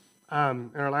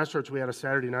In our last church, we had a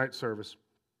Saturday night service,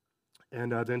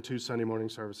 and then 2 Sunday morning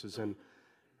services, and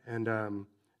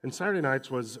Saturday nights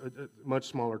was a much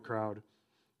smaller crowd,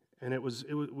 and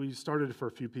we started for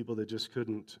a few people that just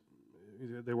couldn't.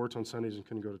 They worked on Sundays and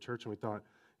couldn't go to church, and we thought,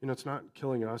 it's not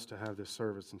killing us to have this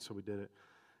service, and so we did it,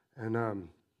 and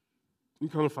you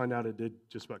come to find out it did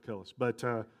just about kill us,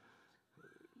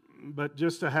 but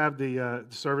just to have the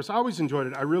service, I always enjoyed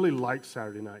it. I really liked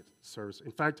Saturday night service.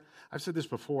 In fact, I've said this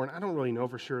before, and I don't really know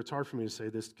for sure. It's hard for me to say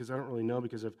this because I don't really know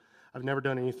because I've never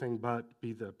done anything but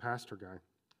be the pastor guy.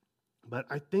 But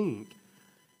I think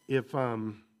if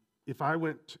I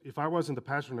wasn't the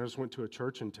pastor and I just went to a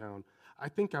church in town, I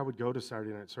think I would go to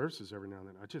Saturday night services every now and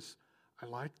then. I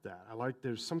like that.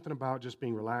 There's something about just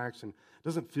being relaxed and it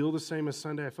doesn't feel the same as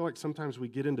Sunday. I feel like sometimes we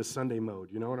get into Sunday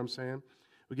mode. You know what I'm saying?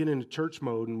 We get into church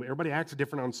mode, and everybody acts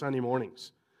different on Sunday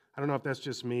mornings. I don't know if that's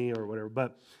just me or whatever,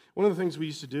 but one of the things we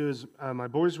used to do is my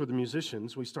boys were the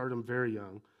musicians. We started them very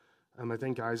young. I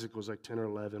think Isaac was like 10 or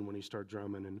 11 when he started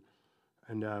drumming,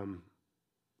 and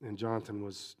Jonathan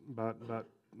was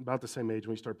about the same age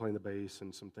when he started playing the bass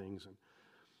and some things.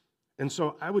 And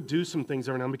so I would do some things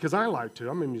every now and then because I like to.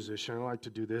 I'm a musician. I like to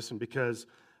do this, and because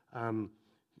I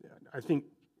think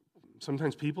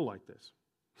sometimes people like this.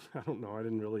 I don't know. I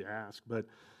didn't really ask, but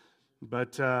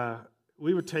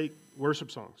we would take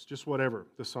worship songs, just whatever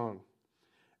the song,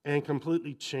 and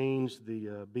completely change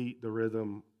the beat, the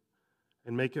rhythm,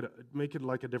 and make it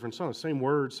like a different song. Same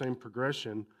words, same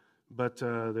progression, but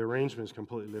the arrangement is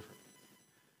completely different.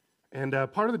 And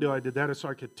part of the deal I did that is so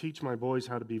I could teach my boys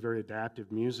how to be very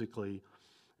adaptive musically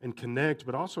and connect,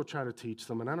 but also try to teach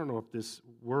them. And I don't know if this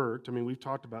worked. I mean, we've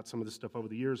talked about some of this stuff over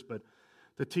the years, but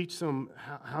to teach them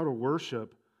how to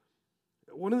worship.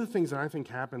 One of the things that I think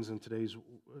happens in today's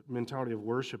mentality of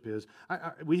worship is,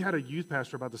 we had a youth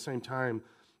pastor about the same time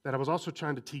that I was also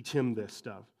trying to teach him this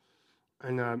stuff,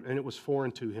 and it was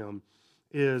foreign to him,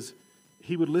 is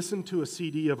he would listen to a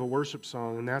CD of a worship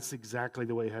song, and that's exactly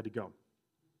the way it had to go.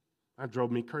 That drove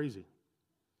me crazy.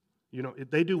 If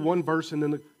they do one verse and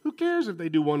then who cares if they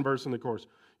do one verse in the chorus?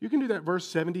 You can do that verse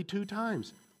 72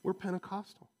 times. We're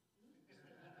Pentecostal.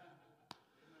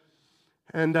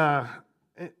 And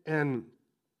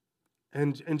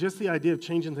just the idea of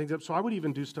changing things up. So I would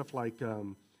even do stuff like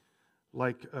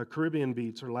Caribbean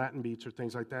beats or Latin beats or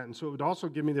things like that. And so it would also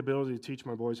give me the ability to teach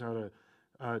my boys how to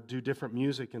do different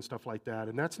music and stuff like that.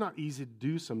 And that's not easy to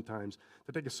do sometimes,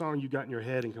 to take a song you got in your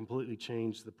head and completely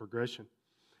change the progression.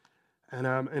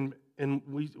 And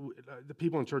we the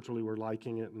people in church really were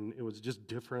liking it, and it was just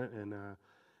different. And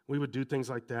we would do things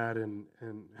like that and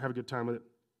have a good time with it.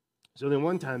 So then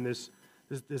one time this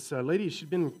lady, she'd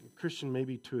been Christian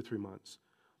maybe 2 or 3 months.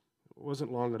 It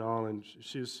wasn't long at all, and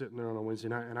she was sitting there on a Wednesday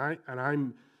night, and I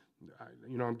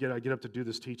get up to do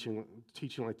this teaching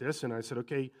like this, and I said,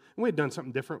 okay, and we had done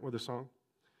something different with the song.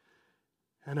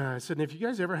 And I said, and if you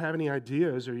guys ever have any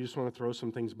ideas or you just want to throw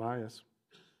some things by us,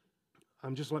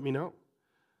 just let me know,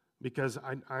 because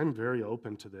I'm very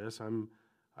open to this.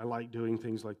 I like doing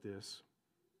things like this.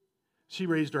 She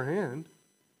raised her hand.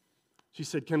 She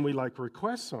said, can we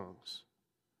request songs?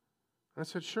 I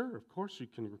said, sure, of course you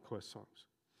can request songs.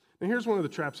 Now here's one of the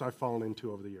traps I've fallen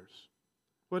into over the years.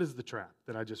 What is the trap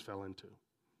that I just fell into?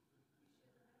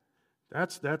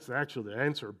 That's actually the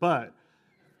answer. But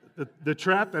the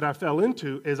trap that I fell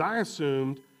into is I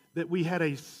assumed that we had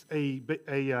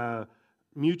a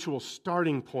mutual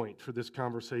starting point for this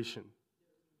conversation.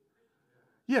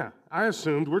 Yeah, I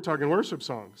assumed we're talking worship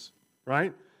songs,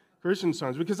 right? Christian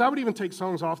songs, because I would even take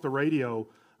songs off the radio.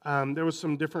 There was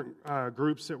some different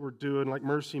groups that were doing like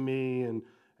Mercy Me and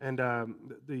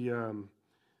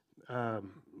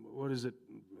what is it?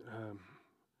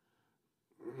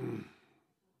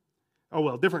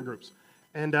 Different groups,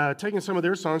 and taking some of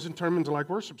their songs and turning them into like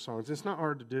worship songs. It's not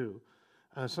hard to do.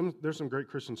 There's some great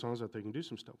Christian songs out there you can do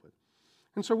some stuff with.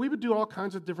 And so we would do all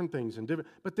kinds of different things,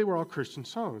 but they were all Christian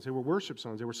songs. They were worship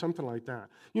songs. They were something like that.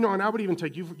 And I would even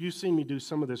take, you've seen me do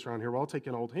some of this around here, where I'll take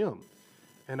an old hymn,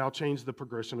 and I'll change the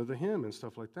progression of the hymn and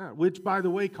stuff like that, which, by the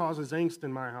way, causes angst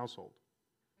in my household.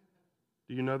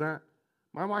 Do you know that?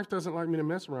 My wife doesn't like me to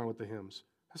mess around with the hymns.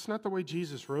 That's not the way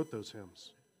Jesus wrote those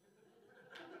hymns.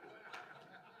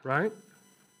 Right?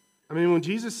 I mean, when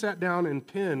Jesus sat down and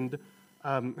penned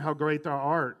How Great Thou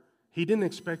Art, he didn't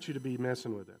expect you to be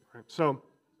messing with it, right? So,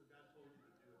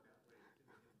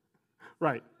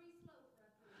 right.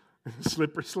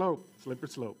 Slippery slope.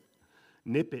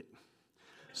 Nip it.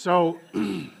 So,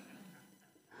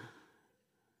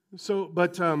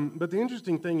 but the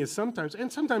interesting thing is sometimes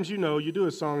you do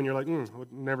a song and you're like, we're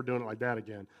never doing it like that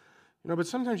again. But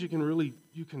sometimes you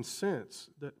can sense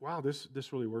that, wow, this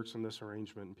really works in this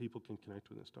arrangement, and people can connect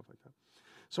with it and stuff like that.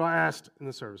 So I asked in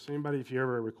the service, anybody, if you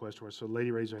ever have a request for us? So a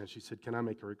lady raised her hand. She said, can I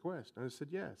make a request? And I said,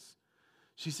 yes.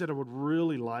 She said, I would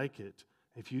really like it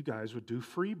if you guys would do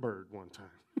Freebird one time.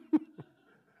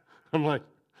 I'm like,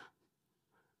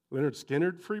 Leonard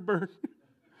Skinner, Freebird?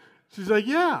 She's like,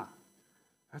 yeah.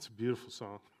 That's a beautiful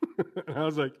song. And I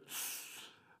was like,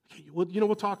 okay, well,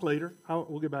 we'll talk later.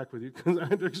 We'll get back with you, because I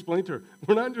had to explain to her,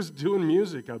 we're not just doing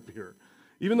music up here.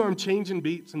 Even though I'm changing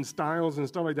beats and styles and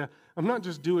stuff like that, I'm not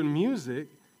just doing music.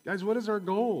 Guys, what is our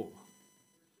goal?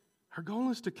 Our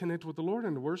goal is to connect with the Lord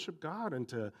and to worship God and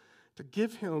to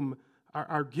give Him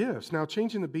our gifts. Now,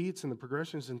 changing the beats and the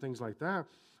progressions and things like that,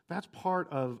 that's part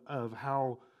of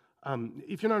how,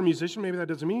 if you're not a musician, maybe that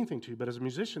doesn't mean anything to you, but as a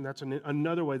musician, that's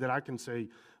another way that I can say,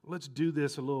 let's do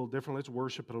this a little different, let's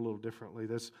worship it a little differently,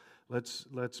 let's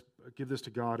give this to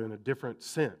God in a different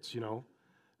sense,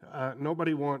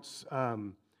 Nobody wants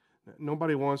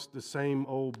the same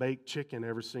old baked chicken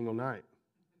every single night,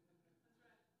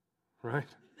 right?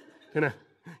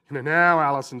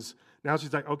 Now now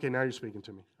she's like, okay, now you're speaking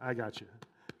to me. I got you.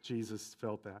 Jesus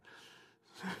felt that.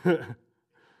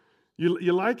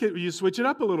 You like it, you switch it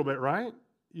up a little bit, right?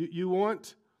 You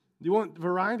want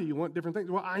variety, you want different things.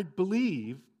 Well, I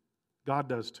believe God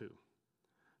does too.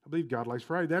 I believe God likes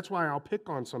variety. That's why I'll pick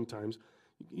on sometimes.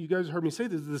 You guys heard me say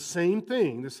this is the same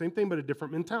thing, but a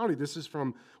different mentality. This is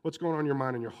from what's going on in your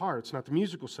mind and your heart. It's not the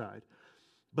musical side.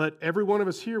 But every one of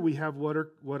us here, we have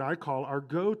what I call our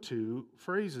go-to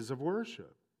phrases of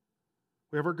worship.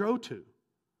 We have our go-to.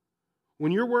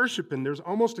 When you're worshiping, there's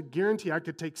almost a guarantee I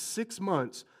could take 6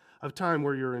 months of time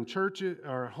where you're in church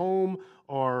or home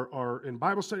or in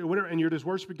Bible study or whatever, and you're just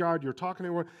worshiping God, you're talking to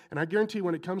everyone, and I guarantee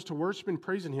when it comes to worshiping and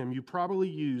praising Him, you probably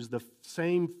use the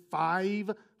same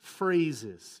 5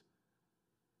 phrases.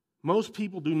 Most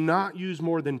people do not use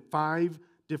more than 5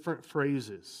 different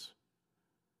phrases.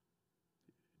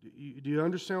 Do you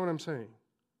understand what I'm saying?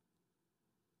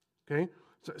 Okay?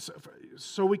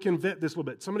 So we can vet this a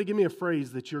little bit. Somebody give me a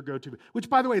phrase that's your go-to. Which,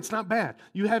 by the way, it's not bad.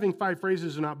 You having 5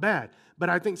 phrases are not bad. But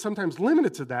I think sometimes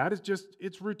limited to that is just,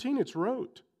 it's routine, it's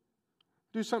rote.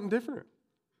 Do something different.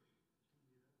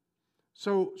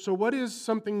 So what is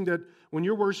something that, when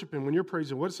you're worshiping, when you're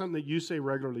praising, what is something that you say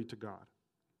regularly to God?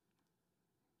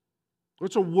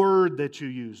 What's a word that you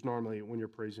use normally when you're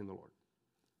praising the Lord?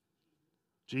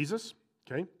 Jesus?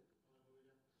 Okay.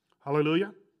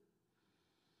 Hallelujah.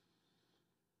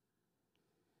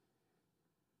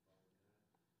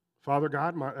 Father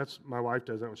God, my wife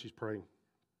does that when she's praying.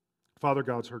 Father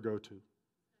God's her go-to.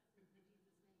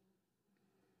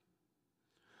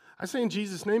 I say in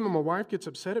Jesus' name, and my wife gets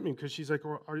upset at me because she's like,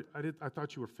 oh, I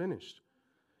thought you were finished.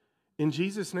 In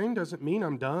Jesus' name doesn't mean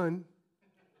I'm done.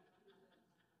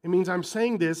 It means I'm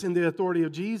saying this in the authority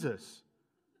of Jesus.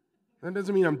 That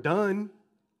doesn't mean I'm done.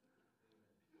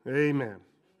 Amen.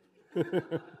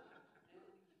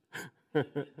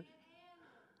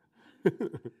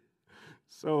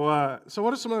 So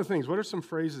what are some other things? What are some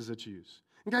phrases that you use?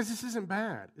 And guys, this isn't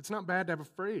bad. It's not bad to have a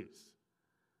phrase.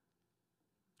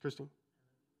 Christine?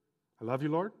 I love you,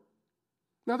 Lord.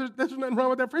 Now, there's nothing wrong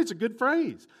with that phrase. It's a good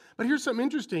phrase. But here's something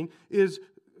interesting is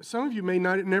some of you may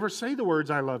never say the words,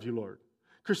 I love you, Lord.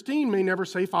 Christine may never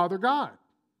say, Father God.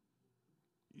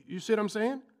 You see what I'm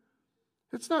saying?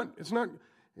 It's not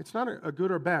a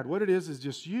good or bad. What it is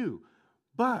just you.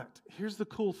 But here's the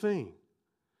cool thing.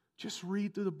 Just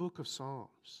read through the book of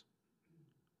Psalms.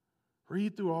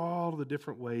 Read through all the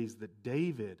different ways that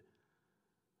David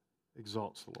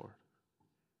exalts the Lord.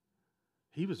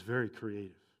 He was very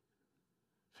creative.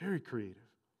 Very creative.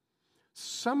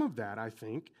 Some of that, I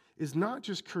think, is not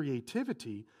just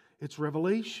creativity, it's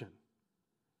revelation.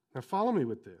 Now follow me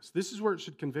with this. This is where it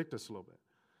should convict us a little bit.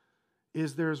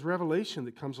 Is there's revelation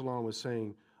that comes along with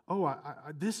saying, oh,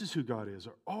 this is who God is.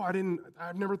 Or, oh,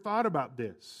 I've never thought about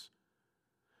this.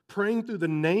 Praying through the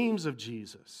names of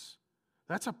Jesus.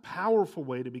 That's a powerful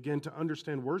way to begin to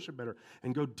understand worship better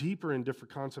and go deeper in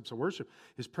different concepts of worship,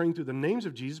 is praying through the names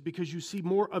of Jesus because you see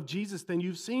more of Jesus than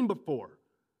you've seen before.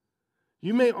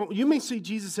 You may see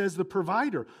Jesus as the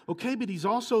provider, okay, but He's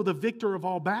also the victor of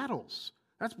all battles.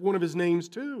 That's one of His names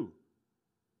too,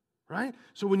 right?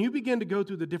 So when you begin to go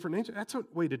through the different names, that's a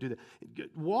way to do that.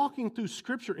 Walking through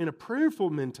Scripture in a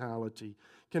prayerful mentality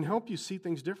can help you see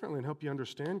things differently and help you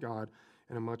understand God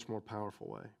in a much more powerful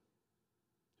way.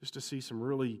 Just to see some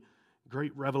really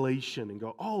great revelation and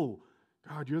go, oh,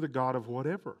 God, you're the God of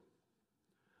whatever.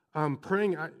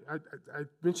 Praying, I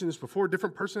mentioned this before,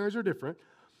 different personalities are different,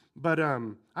 but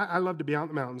I love to be out in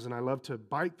the mountains and I love to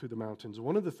bike through the mountains.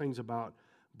 One of the things about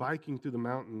biking through the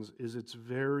mountains is it's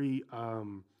very,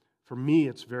 for me,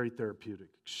 it's very therapeutic,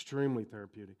 extremely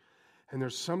therapeutic. And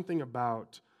there's something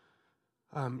about,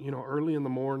 early in the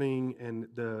morning and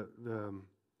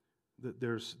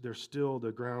there's still,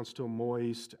 the ground's still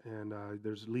moist and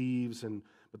there's leaves,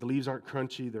 but the leaves aren't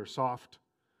crunchy, they're soft.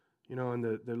 And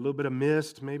the little bit of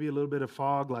mist, maybe a little bit of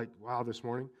fog, like, wow, this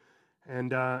morning.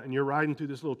 And you're riding through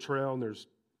this little trail, and there's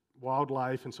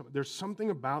wildlife, and there's something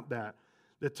about that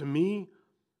to me,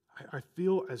 I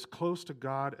feel as close to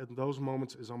God at those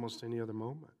moments as almost any other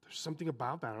moment. There's something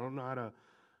about that. I don't know how to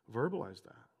verbalize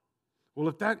that.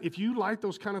 Well, if you like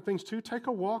those kind of things too, take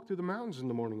a walk through the mountains in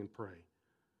the morning and pray.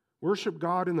 Worship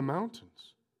God in the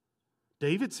mountains.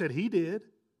 David said he did.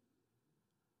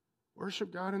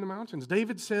 Worship God in the mountains.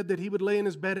 David said that he would lay in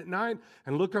his bed at night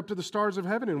and look up to the stars of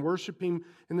heaven and worship him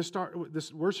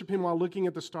worship him while looking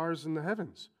at the stars in the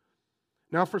heavens.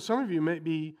 Now, for some of you,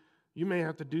 you may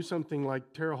have to do something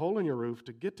like tear a hole in your roof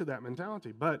to get to that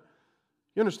mentality. But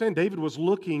you understand, David was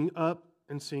looking up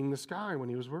and seeing the sky when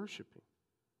he was worshiping.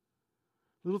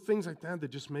 Little things like that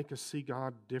just make us see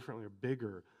God differently or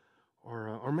bigger.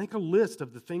 Or make a list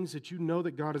of the things that you know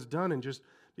that God has done and just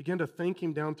begin to thank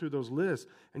Him down through those lists.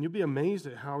 And you'll be amazed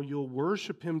at how you'll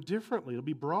worship Him differently. It'll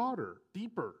be broader,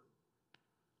 deeper.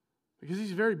 Because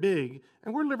He's very big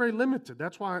and we're very limited.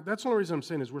 That's the only reason I'm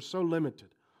saying is we're so limited.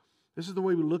 This is the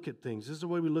way we look at things. This is the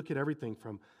way we look at everything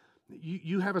from.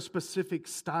 You have a specific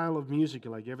style of music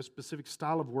you like. You have a specific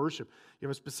style of worship. You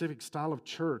have a specific style of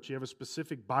church. You have a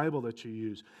specific Bible that you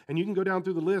use. And you can go down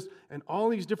through the list, and all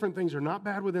these different things are not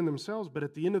bad within themselves, but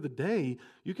at the end of the day,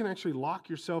 you can actually lock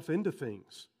yourself into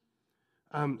things.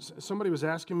 Somebody was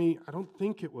asking me,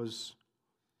 was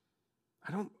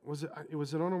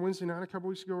it on a Wednesday night a couple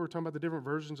weeks ago? We were talking about the different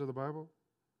versions of the Bible.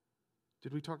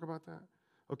 Did we talk about that?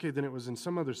 Okay, then it was in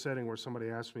some other setting where somebody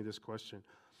asked me this question.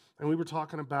 And we were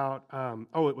talking about,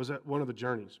 it was at one of the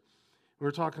journeys. We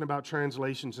were talking about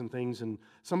translations and things, and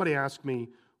somebody asked me,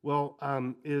 well,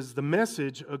 is the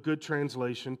Message a good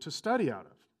translation to study out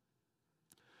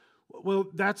of? Well,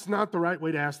 that's not the right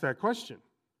way to ask that question.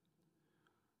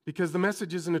 Because the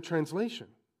Message isn't a translation.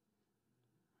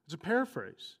 It's a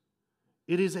paraphrase.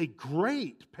 It is a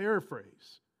great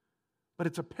paraphrase, but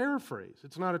it's a paraphrase.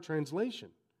 It's not a translation.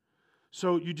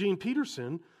 So Eugene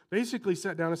Peterson basically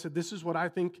sat down and said, this is what I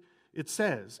think it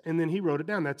says. And then he wrote it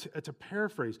down. It's a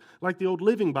paraphrase, like the old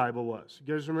Living Bible was.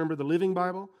 You guys remember the Living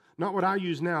Bible? Not what I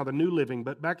use now, the New Living,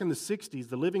 but back in the 60s,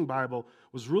 the Living Bible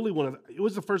was really it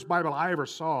was the first Bible I ever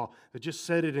saw that just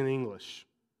said it in English.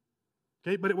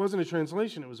 Okay, but it wasn't a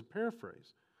translation, it was a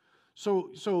paraphrase.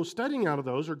 So studying out of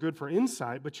those are good for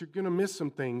insight, but you're going to miss some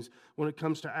things when it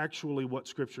comes to actually what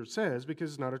Scripture says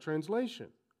because it's not a translation.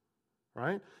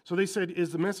 Right? So they said,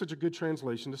 is the Message a good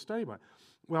translation to study by?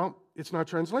 Well, it's not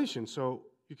translation, so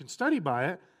you can study by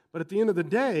it, but at the end of the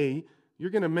day, you're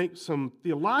going to make some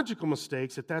theological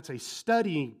mistakes if that's a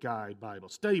study guide Bible,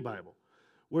 study Bible.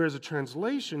 Whereas a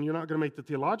translation, you're not going to make the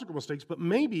theological mistakes, but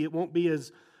maybe it won't be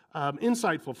as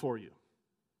insightful for you.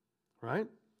 Right?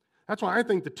 That's why I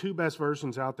think the two best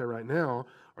versions out there right now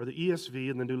are the ESV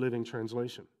and the New Living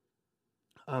Translation.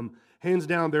 Hands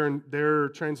down, they're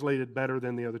translated better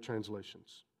than the other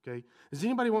translations. Okay? Does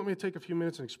anybody want me to take a few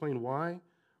minutes and explain why,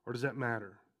 or does that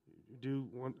matter? You do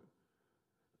want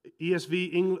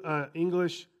ESV,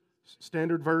 English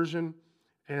Standard Version,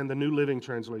 and the New Living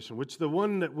Translation, which the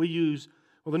one that we use,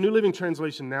 well, the New Living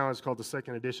Translation now is called the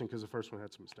second edition because the first one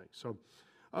had some mistakes. So,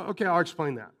 okay, I'll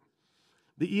explain that.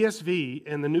 The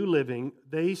ESV and the New Living,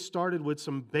 they started with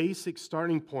some basic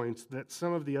starting points that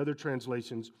some of the other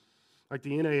translations like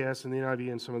the NAS and the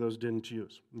NIV and some of those didn't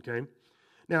use, okay?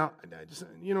 Now,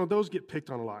 those get picked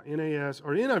on a lot. NAS,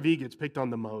 or NIV gets picked on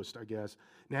the most, I guess.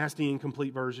 Nasty,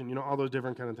 incomplete version, all those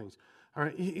different kind of things. All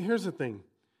right, here's the thing.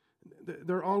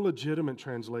 They're all legitimate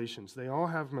translations. They all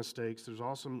have mistakes. There's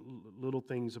all some little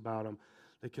things about them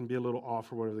that can be a little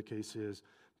off or whatever the case is.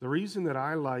 The reason that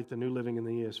I like the New Living and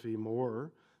the ESV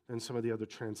more than some of the other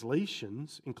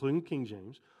translations, including King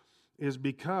James, is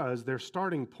because their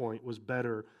starting point was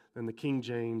better than the King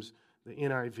James, the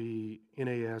NIV,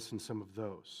 NAS, and some of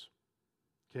those.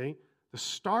 Okay? The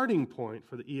starting point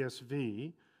for the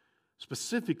ESV,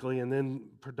 specifically, and then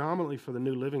predominantly for the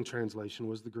New Living Translation,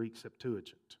 was the Greek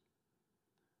Septuagint.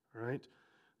 All right?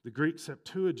 The Greek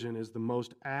Septuagint is the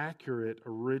most accurate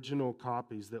original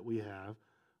copies that we have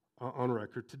on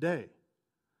record today.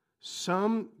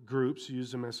 Some groups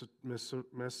use the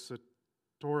Masoretic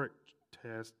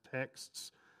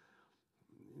texts.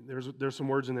 There's some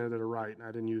words in there that are right, and I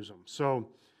didn't use them. So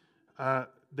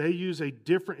they use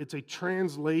it's a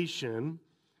translation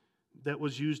that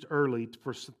was used early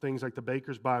for things like the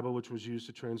Baker's Bible, which was used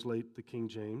to translate the King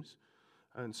James,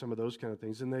 and some of those kind of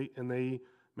things. And they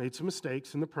made some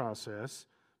mistakes in the process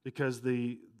because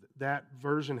that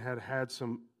version had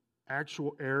some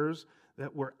actual errors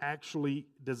that were actually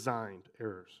designed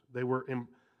errors.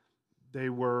 They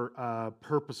were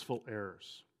purposeful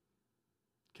errors.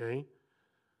 Okay?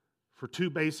 For two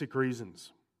basic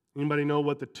reasons. Anybody know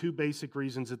what the two basic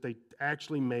reasons that they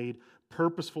actually made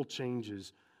purposeful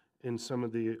changes in some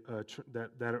of the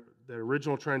that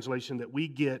original translation that we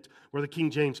get where the King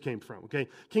James came from? Okay,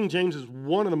 King James is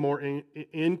one of the more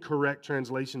incorrect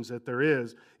translations that there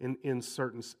is in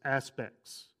certain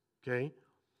aspects. Okay,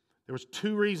 there was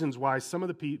two reasons why some of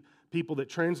the people that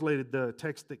translated the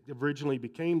text that originally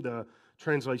became the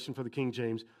translation for the King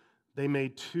James, they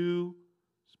made two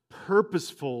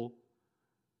purposeful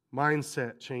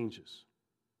mindset changes.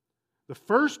 The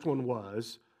first one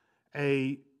was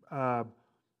a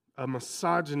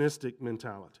misogynistic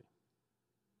mentality.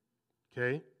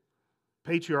 Okay?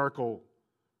 Patriarchal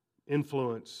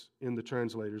influence in the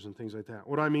translators and things like that.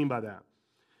 What do I mean by that?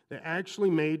 They actually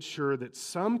made sure that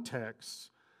some texts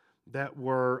that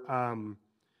were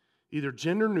either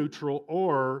gender neutral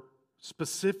or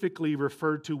specifically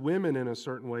referred to women in a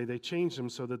certain way, they changed them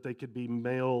so that they could be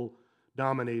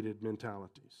male-dominated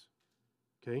mentalities.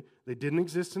 Okay? They didn't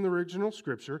exist in the original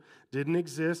scripture, didn't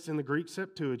exist in the Greek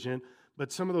Septuagint,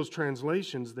 but some of those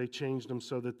translations, they changed them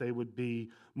so that they would be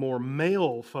more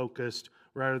male-focused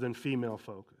rather than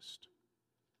female-focused.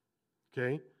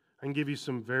 Okay? I can give you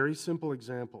some very simple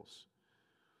examples.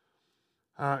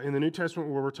 In the New Testament,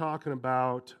 where we're talking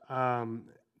about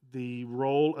the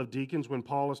role of deacons, when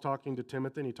Paul is talking to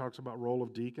Timothy, and he talks about role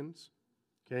of deacons.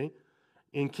 Okay?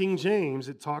 In King James,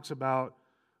 it talks about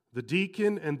the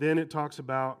deacon, and then it talks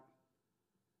about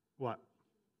what?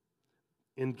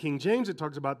 In King James, it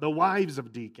talks about the wives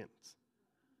of deacons.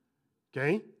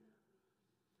 Okay?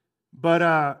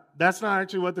 But that's not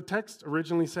actually what the text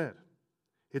originally said.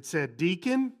 It said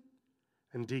deacon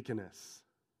and deaconess.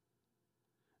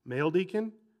 Male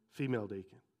deacon, female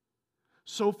deacon.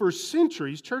 So for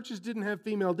centuries, churches didn't have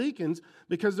female deacons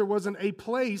because there wasn't a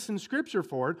place in Scripture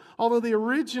for it, although the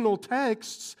original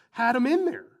texts had them in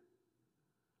there.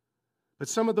 But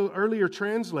some of the earlier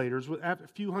translators, a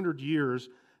few hundred years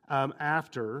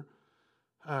after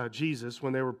Jesus,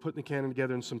 when they were putting the canon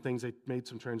together and some things, they made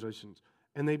some translations.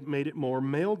 And they made it more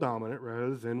male-dominant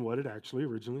rather than what it actually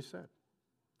originally said.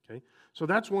 Okay? So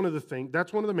that's one of the things,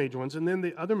 that's one of the major ones. And then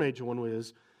the other major one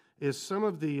is some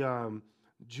of the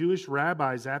Jewish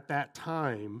rabbis at that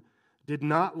time did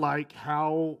not like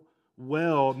how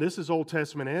well, this is Old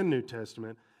Testament and New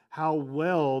Testament, how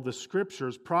well the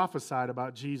Scriptures prophesied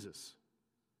about Jesus.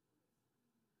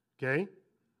 Okay?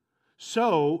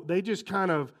 So they just kind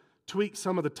of tweaked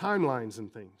some of the timelines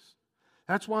and things.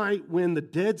 That's why when the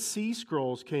Dead Sea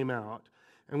Scrolls came out,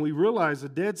 and we realized the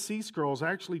Dead Sea Scrolls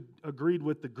actually agreed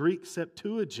with the Greek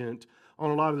Septuagint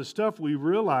on a lot of the stuff, we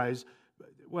realized,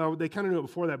 well, they kind of knew it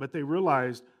before that, but they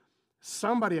realized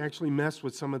somebody actually messed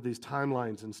with some of these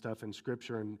timelines and stuff in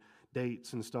Scripture and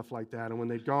dates and stuff like that. And when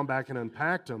they'd gone back and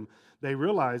unpacked them, they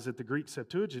realized that the Greek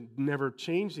Septuagint never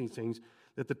changed these things,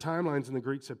 that the timelines in the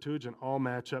Greek Septuagint all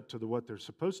match up to what they're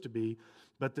supposed to be,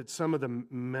 but that some of the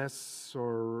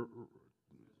Masoretic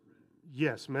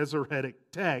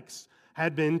texts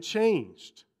had been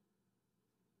changed.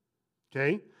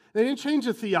 Okay? They didn't change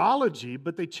the theology,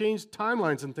 but they changed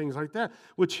timelines and things like that.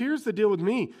 Which, here's the deal with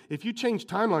me. If you change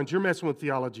timelines, you're messing with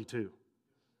theology too.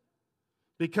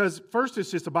 Because first,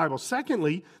 it's just the Bible.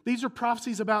 Secondly, these are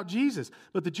prophecies about Jesus.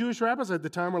 But the Jewish rabbis at the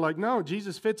time were like, no,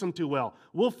 Jesus fits them too well.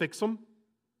 We'll fix them.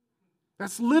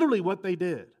 That's literally what they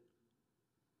did.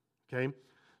 Okay?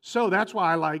 So that's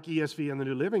why I like ESV and the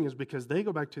New Living, is because they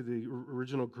go back to the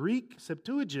original Greek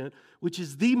Septuagint, which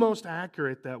is the most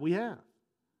accurate that we have.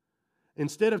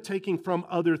 Instead of taking from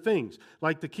other things,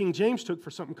 like the King James took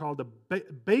for something called the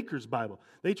Baker's Bible.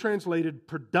 They translated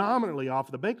predominantly off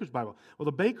of the Baker's Bible. Well,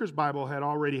 the Baker's Bible had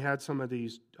already had some of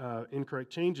these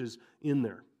incorrect changes in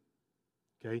there.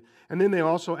 Okay? And then they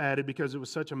also added, because it was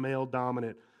such a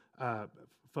male-dominant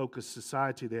focused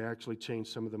society, they actually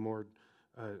changed some of the more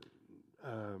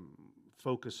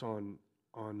focus on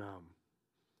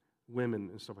women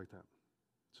and stuff like that.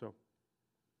 So,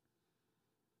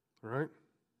 all right.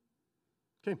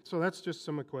 Okay, so that's just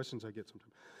some of the questions I get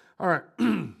sometimes. All right,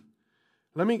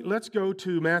 let's go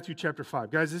to Matthew chapter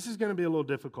 5. Guys, this is going to be a little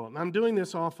difficult. And I'm doing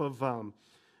this off of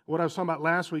what I was talking about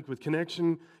last week with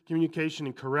connection, communication,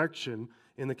 and correction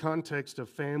in the context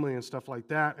of family and stuff like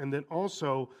that. And then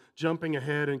also jumping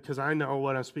ahead, and because I know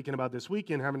what I'm speaking about this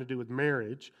weekend having to do with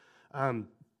marriage.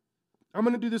 I'm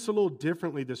going to do this a little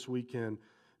differently this weekend.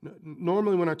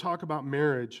 Normally when I talk about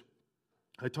marriage,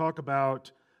 I talk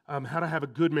about how to have a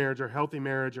good marriage or a healthy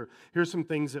marriage, or here's some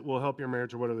things that will help your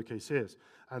marriage or whatever the case is.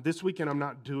 This weekend I'm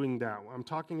not doing that. I'm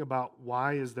talking about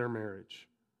why is there marriage?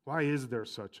 Why is there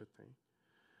such a thing?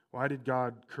 Why did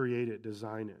God create it,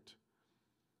 design it?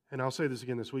 And I'll say this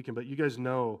again this weekend, but you guys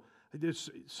know,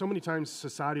 so many times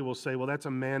society will say, well, that's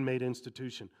a man-made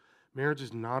institution. Marriage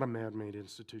is not a man-made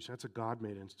institution. That's a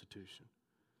God-made institution.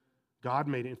 God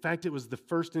made it. In fact, it was the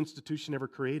first institution ever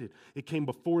created. It came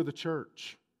before the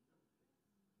church.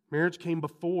 Marriage came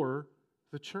before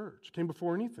the church, came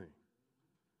before anything.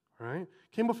 Right?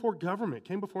 Came before government,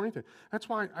 came before anything. That's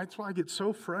why I get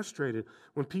so frustrated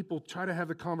when people try to have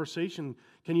the conversation,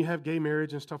 can you have gay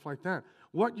marriage and stuff like that?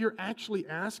 What you're actually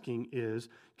asking is,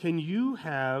 can you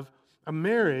have a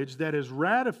marriage that is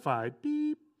ratified?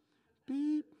 Beep,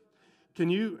 beep. Can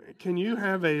you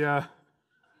have a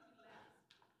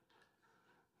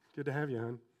good to have you,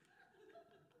 hon.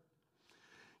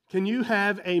 Can you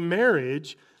have a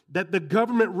marriage that the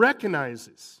government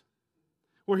recognizes?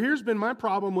 Well, here's been my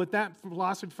problem with that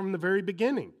philosophy from the very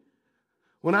beginning.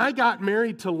 When I got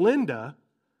married to Linda,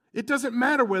 it doesn't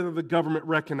matter whether the government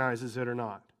recognizes it or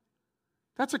not.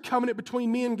 That's a covenant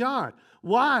between me and God.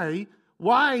 Why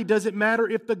does it matter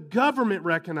if the government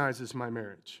recognizes my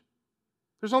marriage?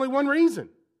 There's only one reason.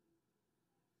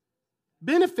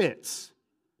 Benefits,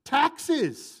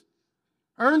 taxes,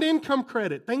 earned income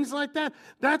credit, things like that.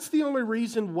 That's the only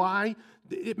reason why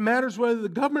it matters whether the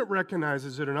government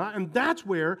recognizes it or not. And that's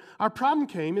where our problem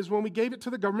came, is when we gave it to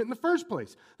the government in the first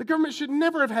place. The government should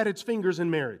never have had its fingers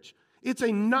in marriage. It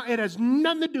has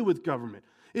nothing to do with government.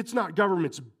 It's not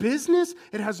government's business.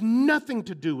 It has nothing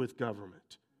to do with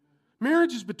government.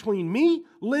 Marriage is between me,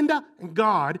 Linda, and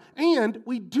God, and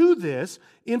we do this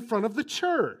in front of the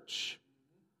church.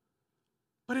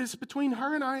 But it's between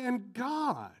her and I and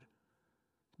God.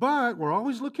 But we're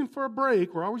always looking for a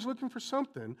break. We're always looking for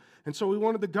something. And so we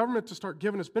wanted the government to start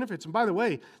giving us benefits. And by the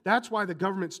way, that's why the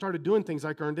government started doing things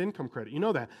like earned income credit. You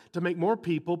know that, to make more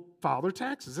people file their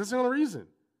taxes. That's the only reason.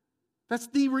 That's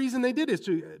the reason they did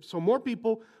it, so more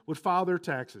people would file their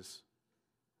taxes.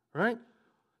 Right?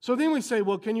 So then we say,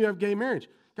 well, can you have gay marriage?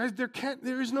 Guys,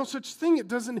 there is no such thing.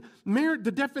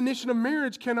 The definition of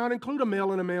marriage cannot include a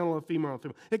male and a female and a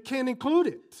female. It can't include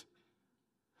it.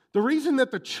 The reason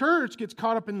that the church gets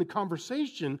caught up in the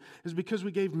conversation is because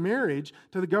we gave marriage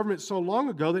to the government so long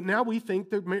ago that now we think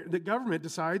that the government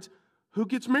decides who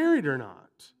gets married or not.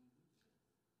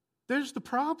 There's the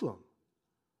problem.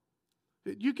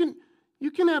 You can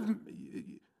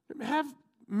have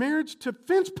marriage to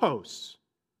fence posts.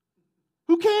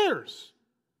 Who cares?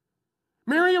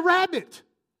 Marry a rabbit.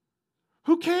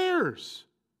 Who cares?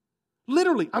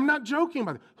 Literally, I'm not joking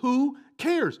about it. Who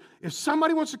cares? If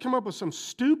somebody wants to come up with some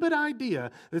stupid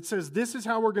idea that says this is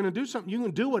how we're going to do something, you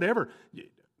can do whatever.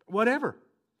 Whatever.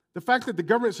 The fact that the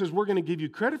government says we're going to give you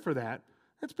credit for that,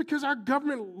 that's because our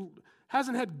government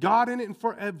hasn't had God in it in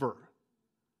forever.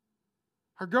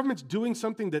 Our government's doing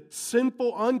something that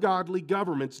sinful, ungodly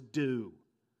governments do.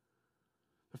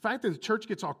 The fact that the church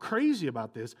gets all crazy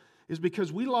about this is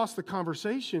because we lost the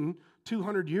conversation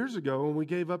 200 years ago and we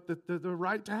gave up the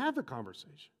right to have the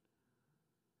conversation.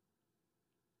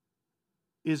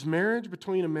 Is marriage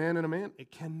between a man and a man?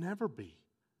 It can never be.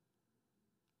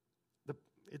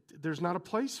 There's not a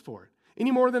place for it. Any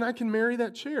more than I can marry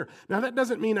that chair. Now, that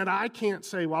doesn't mean that I can't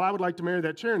say, well, I would like to marry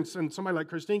that chair, and somebody like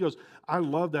Christine goes, I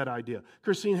love that idea.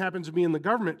 Christine happens to be in the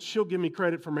government. She'll give me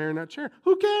credit for marrying that chair.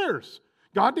 Who cares?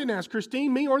 God didn't ask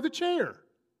Christine, me, or the chair.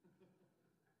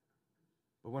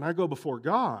 But when I go before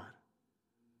God,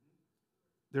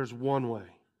 there's one way,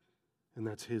 and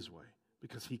that's His way,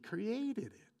 because He created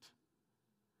it.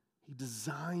 He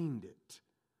designed it.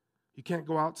 You can't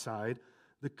go outside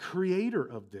the creator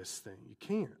of this thing. You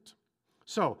can't.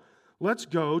 So, let's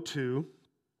go to,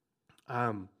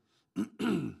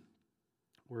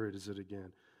 where is it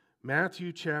again?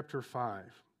 Matthew chapter 5.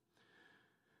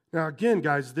 Now, again,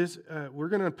 guys, we're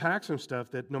going to unpack some stuff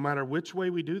that no matter which way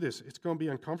we do this, it's going to be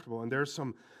uncomfortable. And there's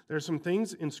some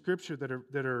things in Scripture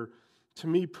that are to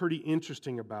me pretty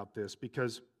interesting about this,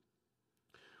 because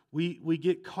we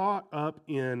get caught up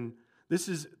in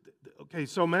okay.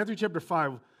 So Matthew chapter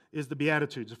 5 is the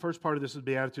Beatitudes. The first part of this is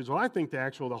Beatitudes. Well, I think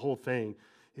the whole thing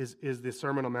is the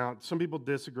Sermon on the Mount. Some people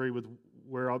disagree with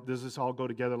does this all go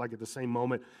together, like at the same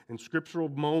moment, in scriptural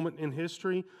moment in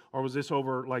history, or was this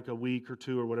over like a week or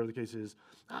two or whatever the case is?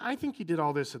 I think he did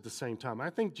all this at the same time. I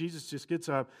think Jesus just gets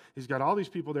up, he's got all these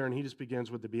people there, and he just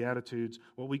begins with the Beatitudes,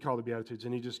 what we call the Beatitudes,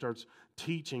 and he just starts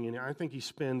teaching, and I think he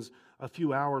spends a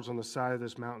few hours on the side of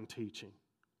this mountain teaching.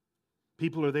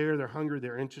 People are there, they're hungry,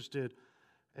 they're interested,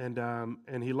 and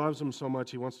he loves them so much,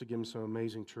 he wants to give them some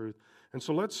amazing truth. And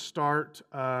so let's start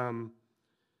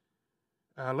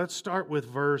with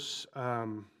verse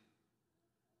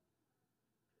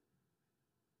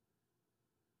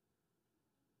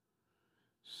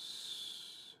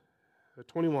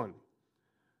 21.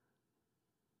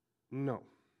 No,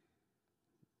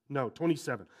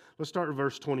 27. Let's start with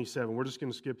verse 27. We're just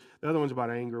going to skip. The other one's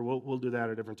about anger. We'll do that at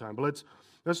a different time. But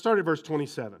let's start at verse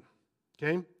 27.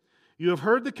 Okay? You have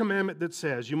heard the commandment that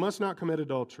says, you must not commit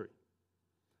adultery.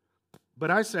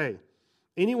 But I say,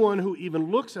 anyone who even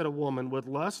looks at a woman with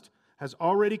lust has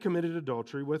already committed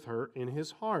adultery with her in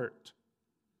his heart.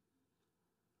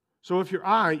 So if your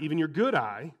eye, even your good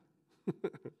eye,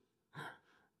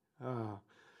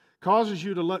 causes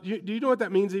you to love. Do you know what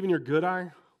that means, even your good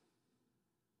eye?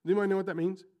 Does anybody know what that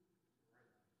means?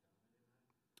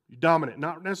 Dominant,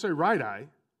 not necessarily right eye.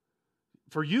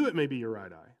 For you, it may be your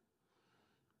right eye.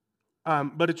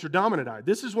 But it's your dominant eye.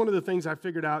 This is one of the things I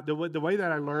figured out. The way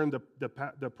that I learned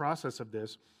the process of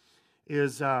this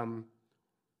is when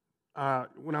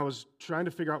I was trying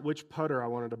to figure out which putter I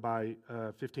wanted to buy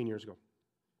 15 years ago.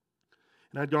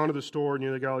 And I'd gone to the store,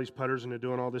 and they got all these putters, and they're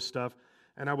doing all this stuff.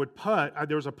 And I would putt.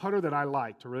 There was a putter that I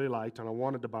really liked, and I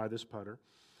wanted to buy this putter.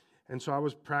 And so I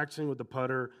was practicing with the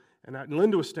putter, and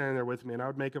Linda was standing there with me, and I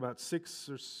would make about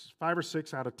 5 or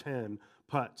 6 out of 10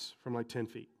 putts from like 10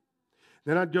 feet.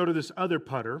 Then I'd go to this other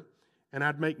putter, and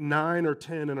I'd make 9 or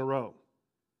 10 in a row.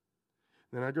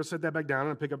 Then I'd go set that back down, and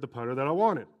I'd pick up the putter that I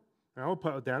wanted. And I would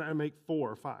putt down, and I'd make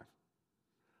 4 or 5.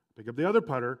 Pick up the other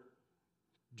putter,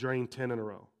 drain 10 in a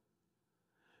row.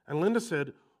 And Linda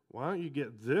said, why don't you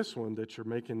get this one that you're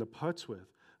making the putts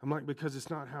with? I'm like, because it's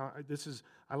not how,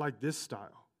 I like this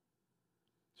style.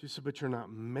 She said, but you're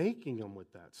not making them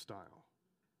with that style.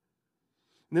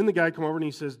 And then the guy come over and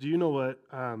he says, do you know what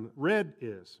red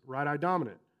is? Right eye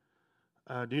dominant.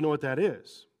 Do you know what that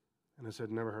is? And I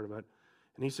said, never heard of it.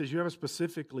 And he says, you have a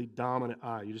specifically dominant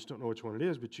eye. You just don't know which one it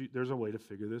is, but there's a way to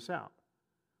figure this out.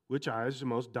 Which eye is the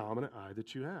most dominant eye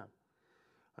that you have?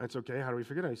 That's okay. How do we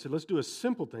figure it out? He said, let's do a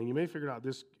simple thing. You may figure it out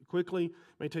this quickly.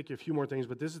 It may take you a few more things,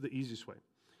 but this is the easiest way.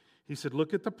 He said,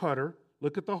 look at the putter,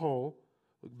 look at the hole,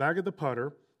 look back at the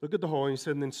putter, look at the hole. And he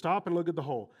said, and then stop and look at the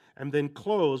hole. And then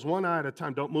close one eye at a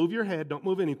time. Don't move your head. Don't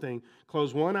move anything.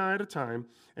 Close one eye at a time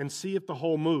and see if the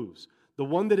hole moves. The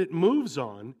one that it moves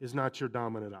on is not your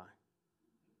dominant eye.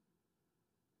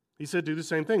 He said, do the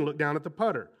same thing. Look down at the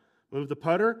putter. Move the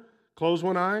putter, close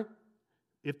one eye.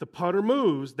 If the putter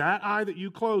moves, that eye that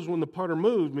you close when the putter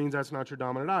moves means that's not your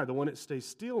dominant eye. The one it stays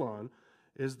still on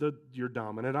is your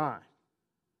dominant eye.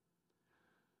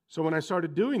 So when I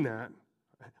started doing that,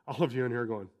 all of you in here are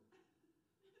going,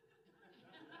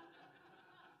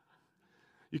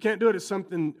 you can't do it at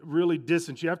something really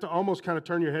distant. You have to almost kind of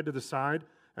turn your head to the side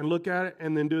and look at it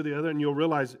and then do the other, and you'll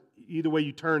realize either way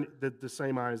you turn, that the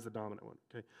same eye is the dominant one.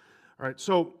 Okay, all right,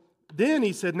 so then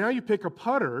he said, now you pick a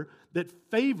putter that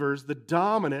favors the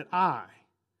dominant eye.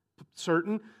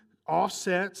 Certain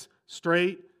offsets,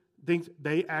 straight, things,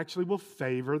 they actually will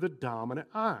favor the dominant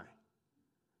eye.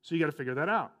 So you got to figure that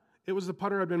out. It was the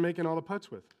putter I've been making all the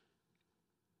putts with.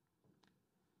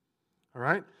 All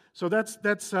right? So that's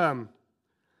kind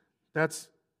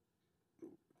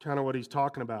of what he's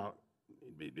talking about.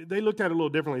 They looked at it a little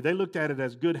differently. They looked at it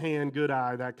as good hand, good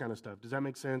eye, that kind of stuff. Does that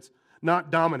make sense?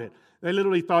 Not dominant. They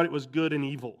literally thought it was good and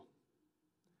evil.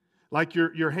 Like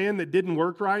your hand that didn't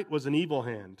work right was an evil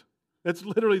hand. That's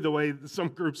literally the way some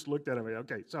groups looked at it.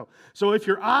 Okay, so if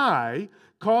your eye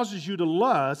causes you to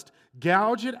lust,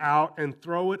 gouge it out and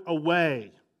throw it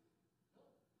away.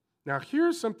 Now,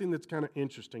 here's something that's kind of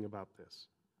interesting about this.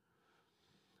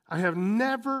 I have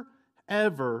never,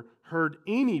 ever heard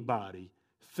anybody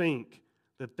think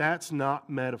that that's not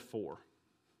metaphor.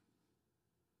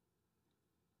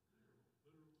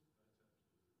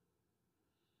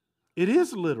 It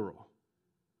is literal.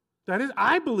 That is,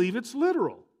 I believe it's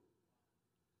literal.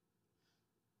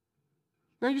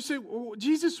 Now you say, well,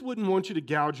 Jesus wouldn't want you to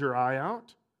gouge your eye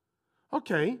out.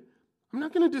 Okay, I'm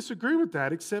not going to disagree with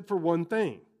that except for one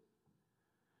thing.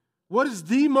 What is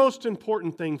the most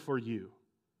important thing for you?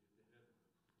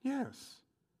 Yes.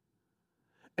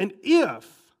 And if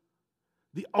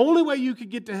the only way you could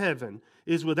get to heaven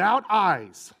is without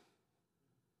eyes,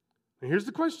 and here's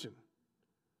the question,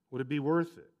 would it be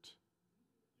worth it?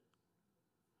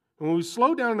 And when we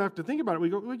slow down enough to think about it, we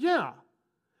go, well, yeah.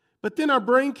 But then our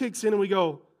brain kicks in and we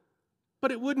go,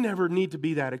 but it would never need to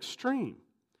be that extreme.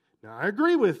 Now, I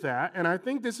agree with that, and I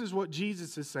think this is what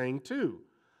Jesus is saying too.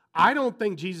 I don't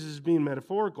think Jesus is being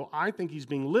metaphorical. I think he's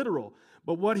being literal.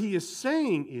 But what he is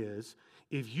saying is,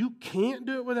 if you can't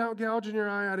do it without gouging your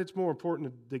eye out, it's more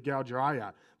important to gouge your eye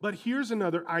out. But here's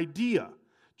another idea.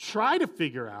 Try to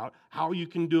figure out how you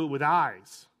can do it with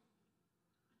eyes.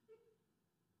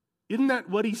 Isn't that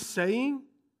what he's saying?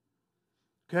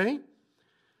 Okay?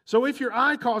 So if your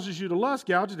eye causes you to lust,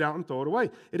 gouge it out and throw it away.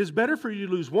 It is better for you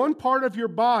to lose one part of your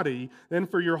body than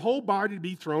for your whole body to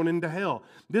be thrown into hell.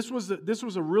 This was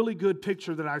a really good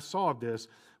picture that I saw of this,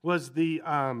 was the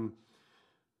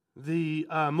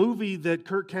movie that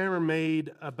Kirk Cameron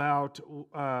made about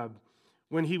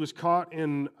when he was caught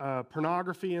in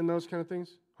pornography and those kind of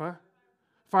things. Huh?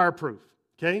 Fireproof.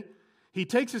 Okay? He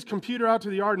takes his computer out to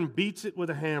the yard and beats it with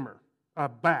a hammer, a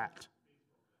bat,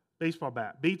 baseball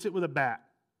bat, beats it with a bat.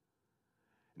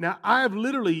 Now, I have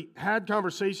literally had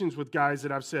conversations with guys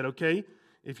that I've said, okay,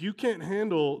 if you can't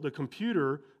handle the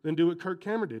computer, then do what Kirk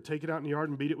Cameron did. Take it out in the yard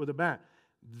and beat it with a bat.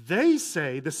 They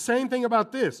say the same thing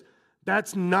about this.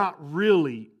 That's not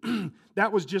really,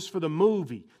 that was just for the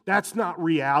movie. That's not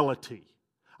reality.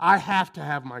 I have to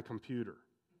have my computer.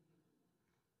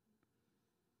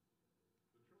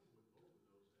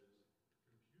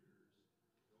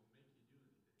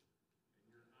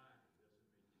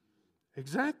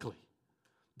 Exactly.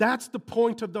 That's the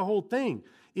point of the whole thing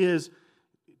is,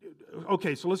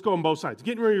 okay, so let's go on both sides.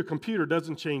 Getting rid of your computer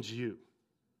doesn't change you.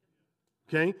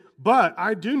 Okay? But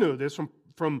I do know this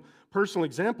from personal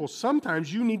examples.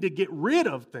 Sometimes you need to get rid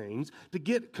of things to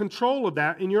get control of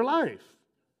that in your life.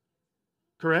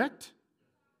 Correct?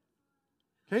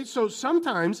 Okay, so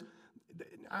sometimes,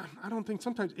 I don't think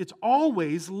sometimes, it's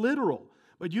always literal.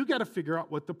 But you got to figure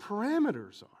out what the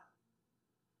parameters are.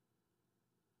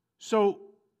 So,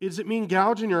 does it mean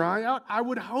gouging your eye out? I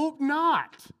would hope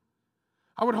not.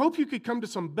 I would hope you could come to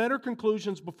some better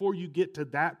conclusions before you get to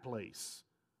that place.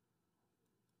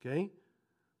 Okay?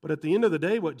 But at the end of the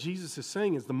day, what Jesus is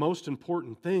saying is the most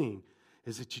important thing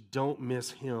is that you don't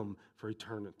miss Him for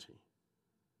eternity.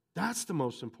 That's the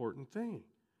most important thing.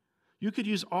 You could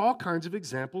use all kinds of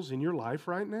examples in your life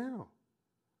right now.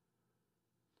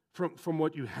 From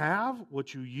what you have,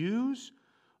 what you use,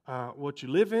 what you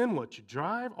live in, what you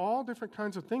drive, all different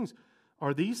kinds of things.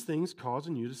 Are these things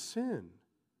causing you to sin?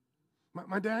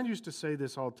 My dad used to say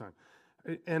this all the time.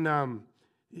 And I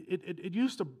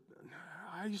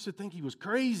used to think he was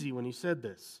crazy when he said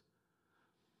this.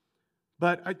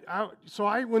 But so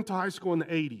I went to high school in the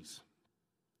 80s.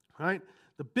 Right?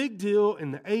 The big deal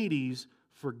in the 80s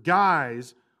for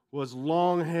guys was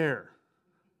long hair.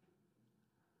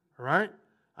 All right?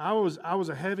 I was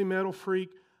a heavy metal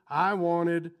freak. I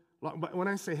wanted, when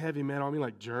I say heavy metal, I mean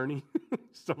like Journey,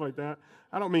 stuff like that.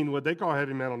 I don't mean what they call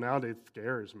heavy metal nowadays. It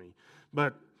scares me.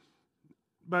 But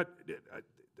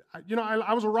you know,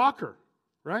 I was a rocker,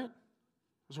 right?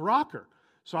 I was a rocker.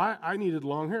 So I needed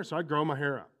long hair, so I'd grow my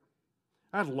hair out.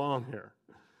 I had long hair.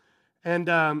 And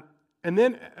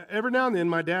then every now and then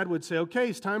my dad would say, okay,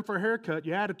 it's time for a haircut.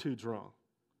 Your attitude's wrong.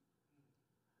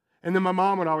 And then my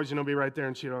mom would always, be right there,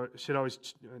 and she'd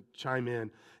always chime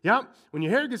in. Yeah, when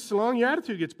your hair gets too long, your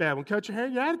attitude gets bad. When you cut your hair,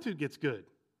 your attitude gets good.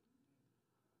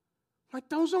 Like,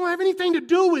 those don't have anything to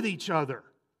do with each other.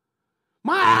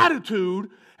 My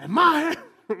attitude and my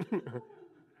hair.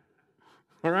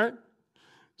 All right?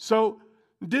 So,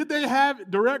 did they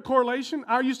have direct correlation?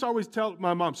 I used to always tell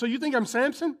my mom, so you think I'm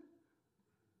Samson?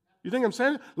 You think I'm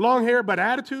Samson? Long hair but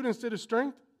attitude instead of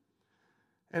strength?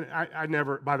 And I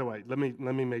never, by the way, let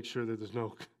me make sure that there's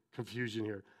no confusion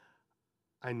here.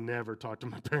 I never talked to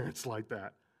my parents like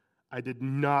that. I did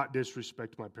not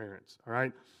disrespect my parents, all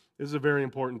right? This is a very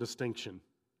important distinction.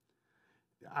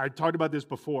 I talked about this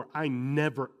before. I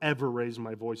never, ever raised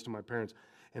my voice to my parents.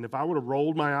 And if I would have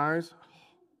rolled my eyes,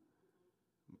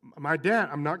 my dad,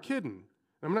 I'm not kidding.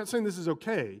 I'm not saying this is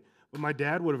okay, but my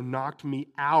dad would have knocked me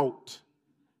out.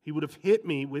 He would have hit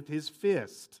me with his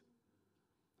fist.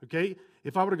 Okay?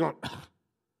 If I would have gone,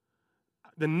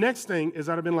 the next thing is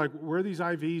I'd have been like, where are these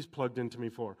IVs plugged into me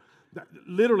for?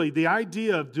 Literally, the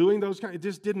idea of doing those kind, it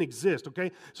just didn't exist,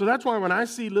 okay? So that's why when I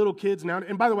see little kids now,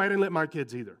 and by the way, I didn't let my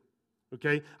kids either,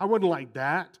 okay? I wasn't like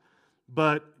that,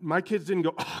 but my kids didn't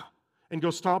go, and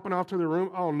go stomping off to their room.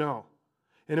 Oh, no.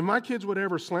 And if my kids would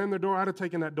ever slam their door, I'd have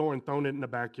taken that door and thrown it in the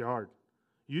backyard.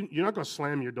 You're not going to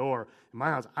slam your door in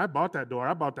my house. I bought that door.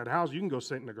 I bought that house. You can go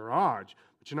sit in the garage,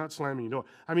 but you're not slamming your door.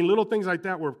 I mean, little things like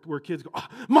that where kids go,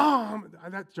 Mom,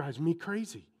 that drives me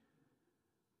crazy.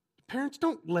 Parents,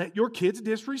 don't let your kids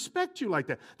disrespect you like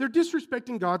that. They're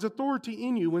disrespecting God's authority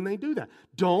in you when they do that.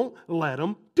 Don't let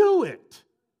them do it.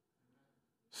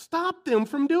 Stop them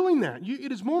from doing that.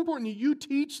 It is more important that you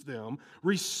teach them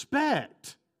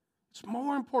respect. It's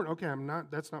more important. Okay,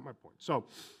 that's not my point. So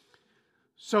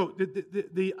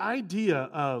the idea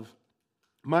of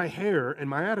my hair and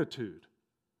my attitude.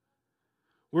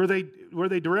 Were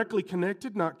they directly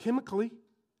connected? Not chemically.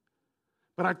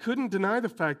 But I couldn't deny the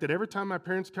fact that every time my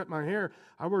parents cut my hair,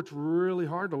 I worked really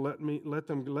hard to let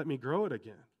them let me grow it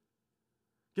again.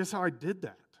 Guess how I did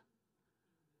that?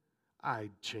 I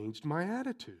changed my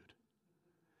attitude.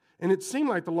 And it seemed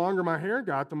like the longer my hair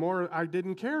got, the more I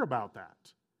didn't care about that.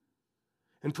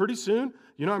 And pretty soon,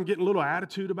 I'm getting a little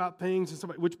attitude about things and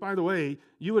stuff, which, by the way,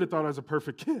 you would have thought I was a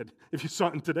perfect kid if you saw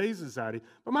it in today's society.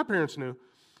 But my parents knew.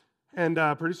 And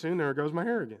pretty soon, there goes my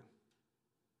hair again.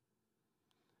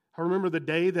 I remember the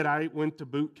day that I went to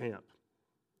boot camp.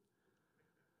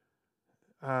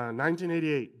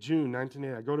 1988, June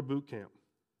 1988, I go to boot camp.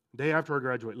 Day after I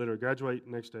graduate, literally graduate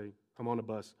next day, I'm on a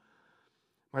bus.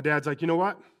 My dad's like, you know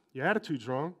what? Your attitude's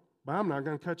wrong, but I'm not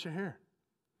going to cut your hair.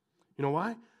 You know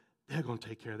why? They're going to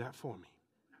take care of that for me.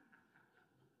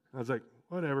 I was like,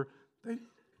 whatever.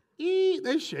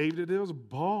 They shaved it. It was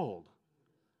bald.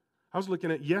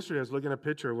 Yesterday I was looking at a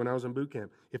picture when I was in boot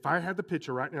camp. If I had the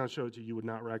picture right now and showed it to you, you would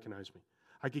not recognize me.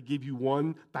 I could give you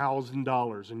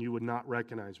 $1,000 and you would not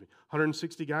recognize me.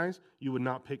 160 guys, you would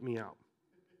not pick me out.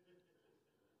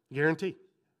 Guarantee.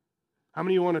 How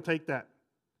many of you want to take that?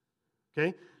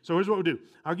 Okay? So here's what we'll do.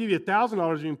 I'll give you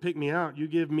 $1,000 if you can pick me out. You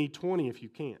give me $20 if you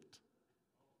can't.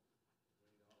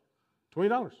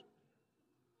 $20.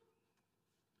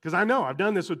 Because I know, I've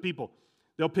done this with people.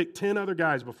 They'll pick 10 other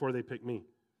guys before they pick me.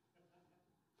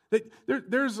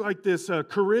 There's like this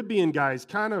Caribbean guy.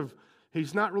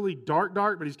 He's not really dark,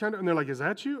 but he's kind of, and they're like, is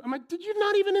that you? I'm like, did you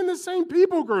not even in the same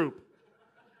people group?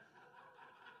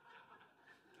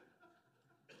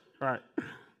 All right.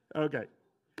 Okay.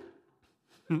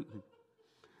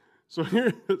 So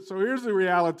here's the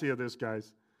reality of this,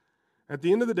 guys. At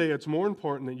the end of the day, it's more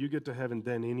important that you get to heaven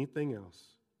than anything else.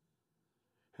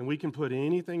 And we can put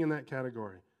anything in that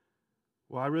category.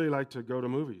 Well, I really like to go to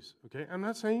movies. Okay? I'm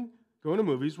not saying going to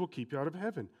movies will keep you out of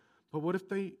heaven. But what if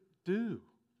they do?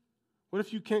 What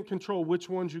if you can't control which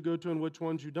ones you go to and which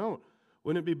ones you don't?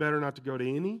 Wouldn't it be better not to go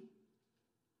to any?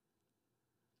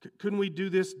 Couldn't we do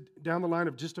this down the line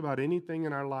of just about anything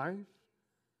in our life?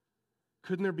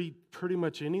 Couldn't there be pretty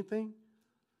much anything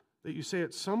that you say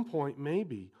at some point,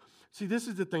 maybe? See, this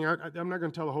is the thing. I'm not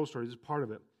going to tell the whole story. This is part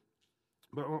of it.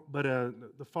 But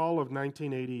the fall of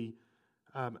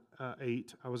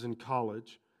 1988, I was in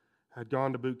college. I'd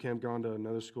gone to boot camp, gone to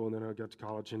another school, and then I got to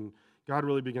college. And God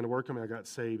really began to work on me. I got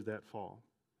saved that fall.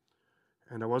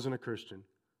 And I wasn't a Christian,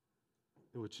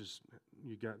 which is,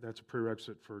 that's a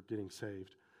prerequisite for getting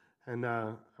saved. And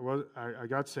I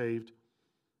got saved,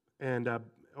 and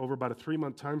over about a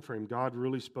 3-month time frame, God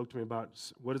really spoke to me about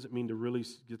what does it mean to really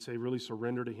get saved, really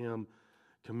surrender to Him,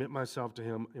 commit myself to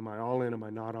Him. Am I all in? Am I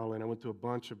not all in? I went through a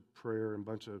bunch of prayer and a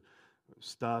bunch of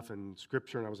stuff and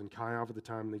scripture, and I was in Chi Alpha at the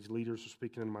time, and these leaders were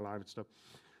speaking into my life and stuff.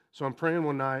 So I'm praying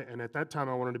one night, and at that time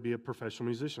I wanted to be a professional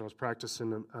musician. I was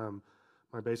practicing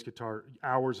my bass guitar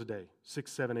hours a day,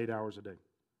 6, 7, 8 hours a day.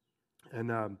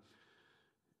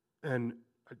 And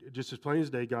just as plain as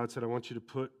day, God said, I want you to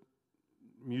put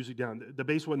music down. The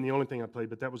bass wasn't the only thing I played,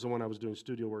 but that was the one I was doing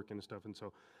studio work and stuff. And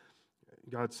so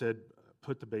God said,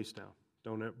 put the bass down.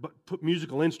 But put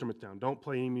musical instruments down. Don't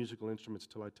play any musical instruments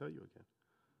till I tell you again.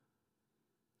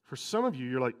 For some of you,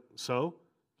 you're like, so?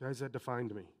 Guys, that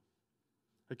defined me.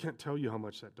 I can't tell you how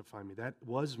much that defined me. That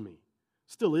was me.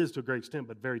 Still is to a great extent,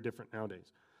 but very different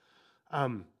nowadays.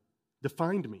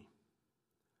 Defined me.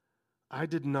 I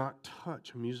did not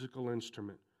touch a musical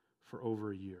instrument for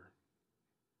over a year.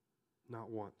 Not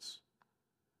once.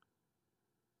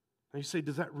 Now you say,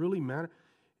 does that really matter?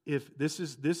 If this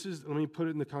is, let me put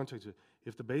it in the context of,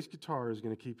 if the bass guitar is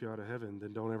going to keep you out of heaven,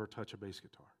 then don't ever touch a bass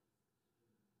guitar.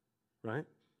 Right?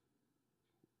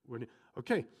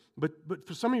 Okay, but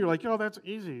for some of you, you're like, oh, that's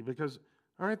easy, because,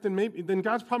 all right, then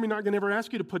God's probably not going to ever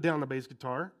ask you to put down the bass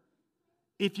guitar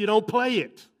if you don't play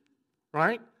it,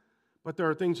 right? But there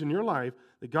are things in your life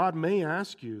that God may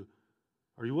ask you,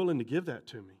 are you willing to give that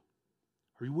to me?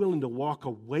 Are you willing to walk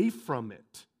away from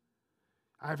it?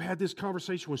 I've had this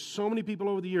conversation with so many people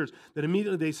over the years that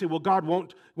immediately they say, well, God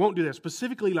won't do that,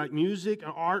 specifically like music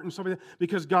and art and stuff like that,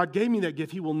 because God gave me that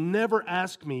gift. He will never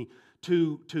ask me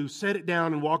to set it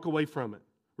down and walk away from it.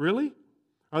 Really?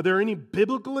 Are there any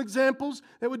biblical examples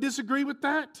that would disagree with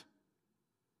that?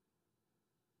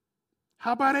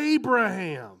 How about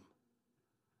Abraham?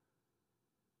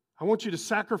 I want you to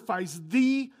sacrifice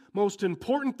the most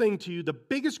important thing to you, the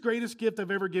biggest, greatest gift I've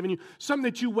ever given you, something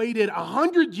that you waited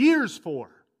 100 years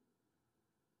for.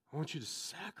 I want you to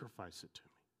sacrifice it to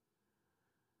me.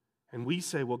 And we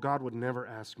say, well, God would never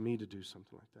ask me to do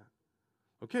something like that.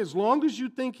 Okay, as long as you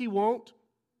think He won't,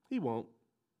 He won't.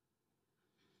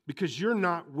 because you're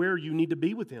not where you need to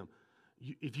be with Him.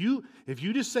 If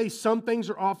you just say some things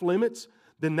are off limits,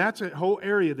 then that's a whole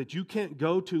area that you can't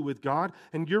go to with God.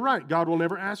 And you're right, God will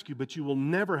never ask you, but you will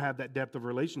never have that depth of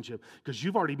relationship because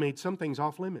you've already made some things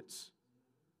off limits.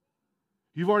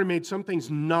 You've already made some things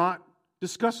not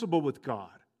discussable with God.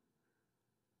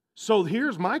 So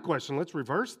here's my question. Let's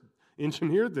reverse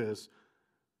engineer this.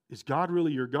 Is God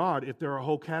really your God if there are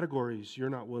whole categories you're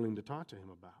not willing to talk to Him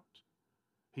about?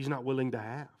 He's not willing to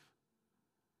have.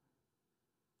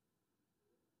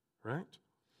 Right?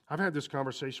 I've had this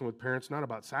conversation with parents, not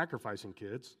about sacrificing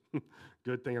kids.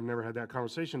 Good thing I've never had that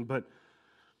conversation, but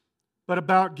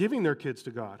about giving their kids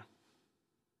to God.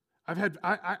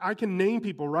 I can name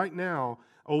people right now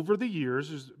over the years,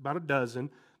 there's about a dozen,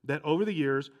 that over the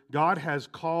years, God has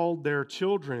called their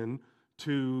children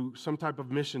to some type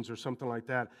of missions or something like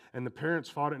that, and the parents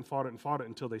fought it and fought it and fought it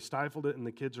until they stifled it, and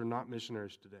the kids are not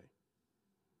missionaries today.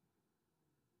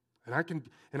 And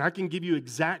I can give you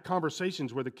exact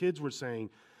conversations where the kids were saying,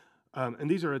 and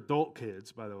these are adult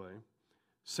kids, by the way,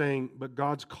 saying, but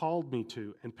God's called me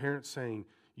to, and parents saying,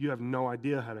 you have no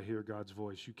idea how to hear God's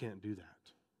voice. You can't do that.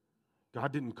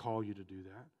 God didn't call you to do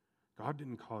that. God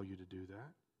didn't call you to do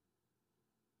that.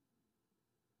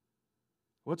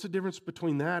 What's the difference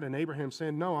between that and Abraham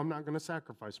saying, no, I'm not going to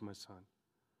sacrifice my son?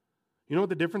 You know what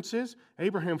the difference is?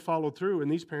 Abraham followed through,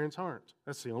 and these parents aren't.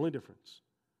 That's the only difference.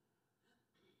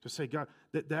 To say, God,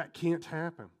 that can't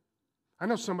happen. I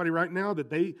know somebody right now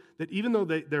that even though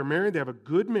they're married, they have a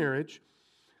good marriage,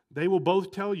 they will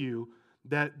both tell you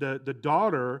that the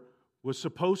daughter was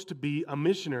supposed to be a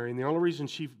missionary, and the only reason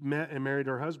she met and married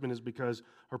her husband is because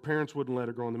her parents wouldn't let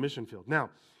her go on the mission field. Now,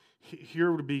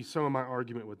 here would be some of my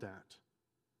argument with that.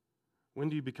 When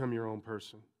do you become your own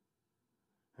person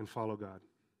and follow God?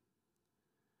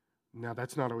 Now,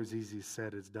 that's not always easy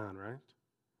said as done, right?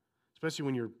 Especially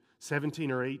when you're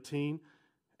 17 or 18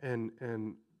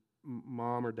 and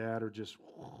mom or dad are just,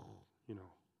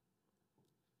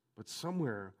 But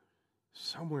somewhere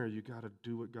you got to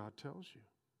do what God tells you.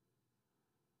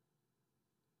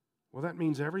 Well, that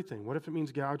means everything. What if it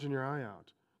means gouging your eye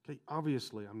out? Okay,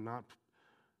 obviously, I'm not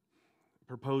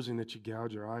proposing that you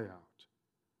gouge your eye out.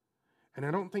 And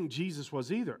I don't think Jesus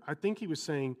was either. I think he was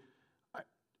saying,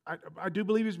 I do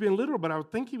believe he was being literal, but I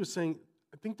think he was saying,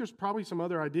 I think there's probably some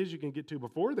other ideas you can get to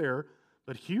before there,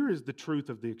 but here is the truth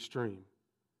of the extreme.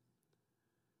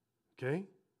 Okay?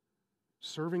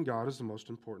 Serving God is the most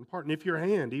important part. And if your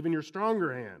hand, even your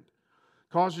stronger hand,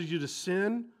 causes you to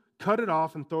sin, cut it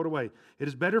off and throw it away. It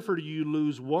is better for you to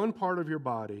lose one part of your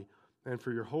body than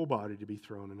for your whole body to be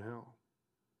thrown in hell.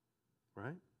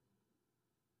 Right?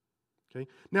 Okay?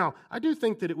 Now, I do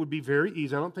think that it would be very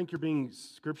easy, I don't think you're being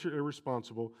scripturally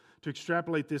irresponsible, to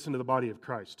extrapolate this into the body of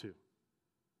Christ too.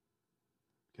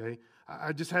 Okay?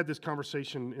 I just had this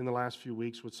conversation in the last few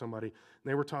weeks with somebody, and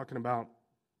they were talking about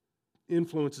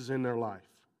influences in their life.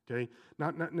 Okay?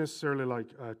 Not necessarily like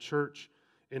church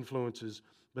influences,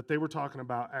 but they were talking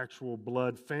about actual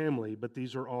blood family, but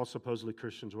these are all supposedly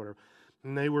Christians, whatever.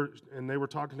 And they were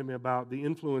talking to me about the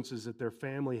influences that their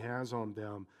family has on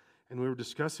them, and we were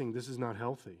discussing this is not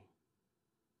healthy.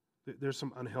 There's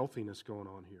some unhealthiness going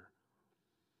on here.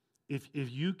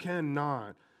 If you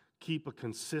cannot keep a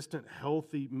consistent,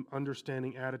 healthy,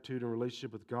 understanding attitude and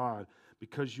relationship with God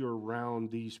because you're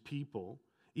around these people,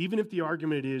 even if the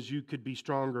argument is you could be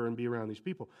stronger and be around these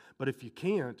people, but if you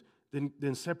can't,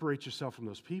 then separate yourself from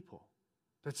those people.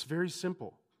 That's very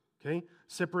simple. Okay?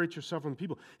 Separate yourself from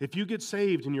people. If you get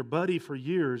saved and your buddy for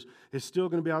years is still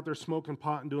going to be out there smoking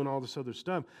pot and doing all this other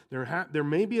stuff, there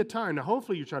may be a time, now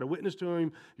hopefully you try to witness to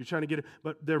him, you're trying to get it,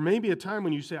 but there may be a time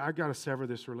when you say, I've got to sever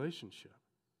this relationship.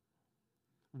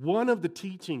 One of the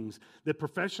teachings that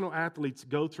professional athletes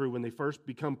go through when they first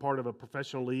become part of a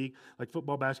professional league, like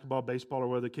football, basketball, baseball, or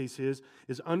whatever the case is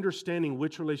understanding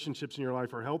which relationships in your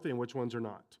life are healthy and which ones are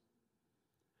not.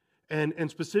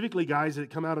 And specifically guys that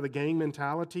come out of the gang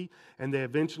mentality and they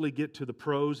eventually get to the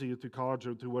pros, either through college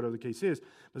or through whatever the case is,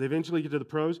 but they eventually get to the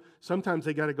pros, sometimes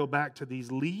they got to go back to these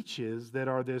leeches that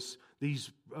are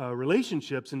these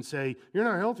relationships and say, you're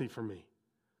not healthy for me.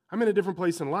 I'm in a different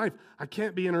place in life. I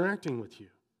can't be interacting with you.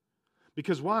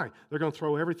 Because why? They're going to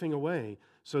throw everything away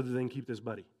so that they can keep this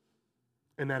buddy.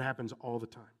 And that happens all the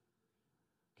time.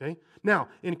 Okay? Now,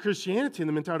 in Christianity, in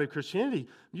the mentality of Christianity,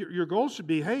 your goal should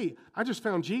be, hey, I just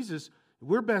found Jesus.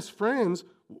 We're best friends.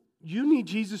 You need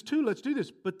Jesus too. Let's do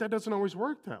this. But that doesn't always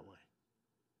work that way.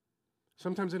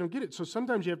 Sometimes they don't get it. So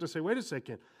sometimes you have to say, wait a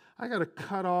second. I got to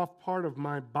cut off part of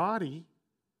my body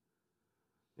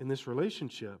in this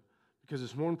relationship because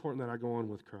it's more important that I go on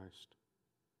with Christ.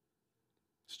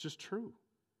 It's just true.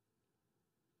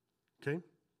 Okay?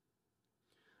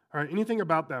 All right, anything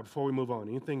about that before we move on?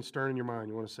 Anything stirring in your mind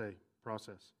you want to say,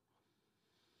 process?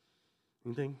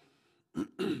 Anything?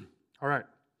 All right,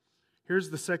 here's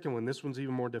the second one. This one's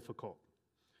even more difficult.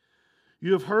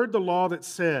 You have heard the law that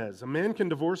says a man can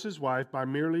divorce his wife by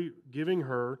merely giving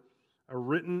her a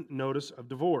written notice of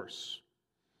divorce.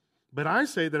 But I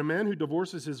say that a man who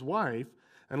divorces his wife,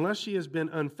 unless she has been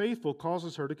unfaithful,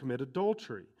 causes her to commit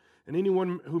adultery. And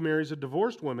anyone who marries a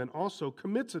divorced woman also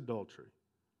commits adultery.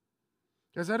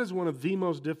 Guys, that is one of the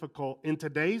most difficult in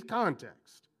today's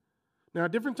context. Now,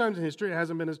 at different times in history, it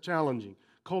hasn't been as challenging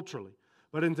culturally.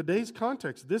 But in today's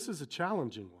context, this is a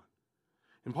challenging one.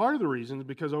 And part of the reason is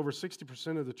because over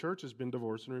 60% of the church has been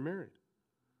divorced and remarried.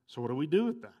 So what do we do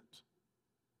with that?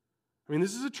 I mean,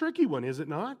 this is a tricky one, is it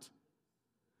not?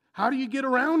 How do you get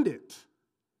around it?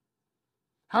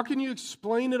 How can you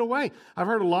explain it away? I've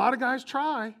heard a lot of guys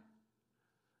try.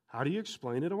 How do you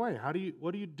explain it away?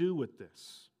 What do you do with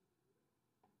this?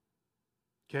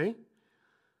 Okay?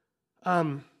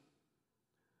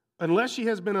 Unless she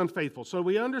has been unfaithful. So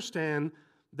we understand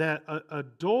that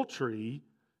adultery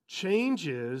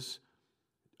changes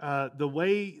the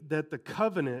way that the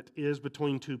covenant is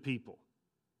between two people.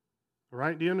 All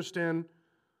right? Do you understand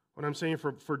what I'm saying?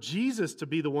 For Jesus to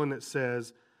be the one that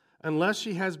says, unless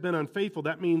she has been unfaithful,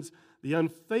 that means the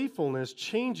unfaithfulness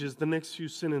changes the next few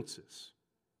sentences.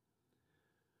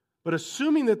 But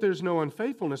assuming that there's no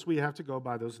unfaithfulness, we have to go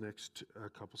by those next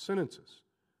couple sentences.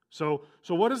 So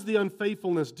what does the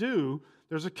unfaithfulness do?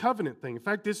 There's a covenant thing. In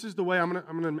fact, this is the way I'm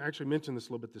going to actually mention this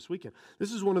a little bit this weekend.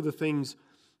 This is one of the things.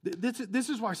 This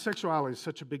is why sexuality is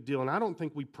such a big deal, and I don't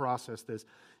think we process this.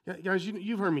 Guys,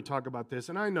 you've heard me talk about this,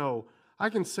 and I know I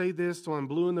can say this till I'm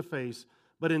blue in the face,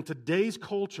 but in today's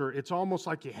culture, it's almost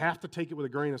like you have to take it with a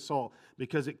grain of salt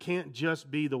because it can't just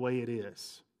be the way it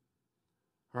is.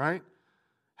 All right?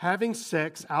 Having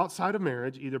sex outside of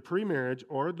marriage, either pre-marriage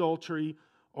or adultery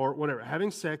or whatever,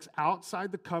 having sex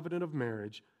outside the covenant of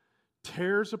marriage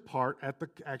tears apart at the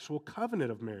actual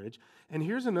covenant of marriage. And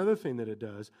here's another thing that it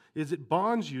does, is it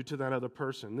bonds you to that other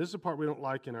person. This is the part we don't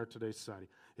like in our today's society.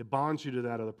 It bonds you to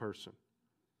that other person.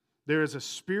 There is a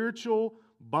spiritual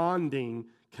bonding,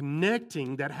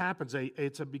 connecting that happens.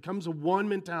 It becomes a one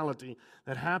mentality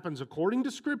that happens according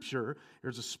to Scripture.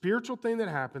 There's a spiritual thing that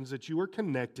happens that you are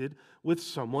connected with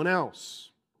someone else.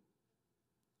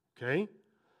 Okay?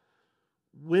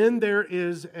 When there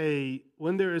is a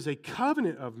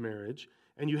covenant of marriage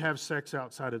and you have sex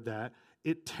outside of that,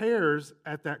 it tears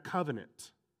at that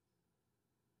covenant.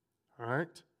 All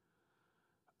right?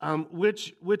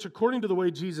 Which according to the way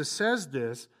Jesus says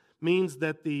this, means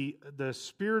that the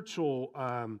spiritual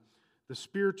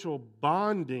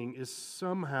bonding is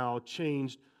somehow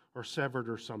changed or severed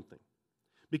or something.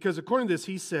 Because according to this,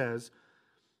 he says,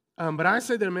 but I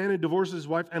say that a man who divorces his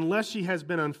wife, unless she has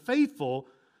been unfaithful,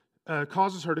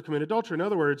 causes her to commit adultery. In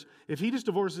other words, if he just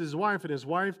divorces his wife and his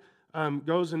wife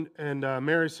goes and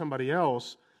marries somebody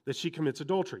else, that she commits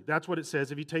adultery. That's what it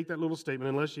says if you take that little statement,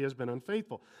 unless she has been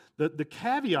unfaithful. The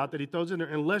caveat that he throws in there,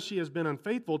 unless she has been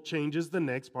unfaithful, changes the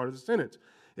next part of the sentence.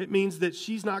 It means that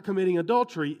she's not committing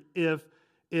adultery if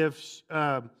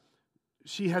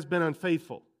she has been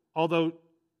unfaithful, although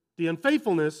the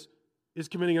unfaithfulness is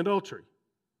committing adultery.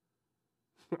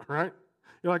 All right?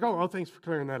 You're like, oh, thanks for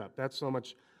clearing that up. That's so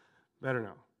much better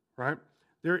now, right?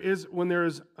 When there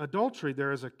is adultery,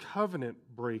 there is a covenant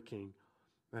breaking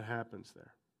that happens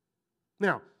there.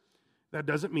 Now, that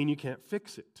doesn't mean you can't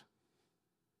fix it.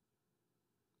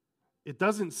 It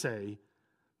doesn't say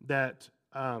that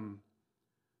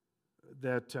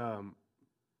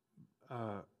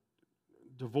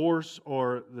divorce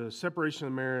or the separation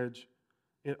of marriage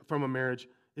from a marriage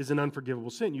is an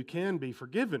unforgivable sin. You can be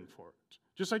forgiven for it,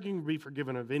 just like you can be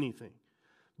forgiven of anything.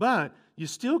 But you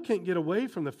still can't get away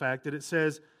from the fact that it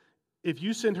says, if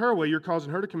you send her away, you're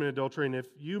causing her to commit adultery, and if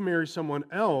you marry someone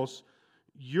else,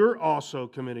 you're also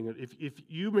committing it. If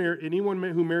you marry anyone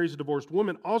who marries a divorced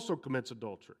woman also commits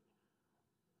adultery.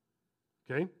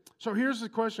 Okay? So here's the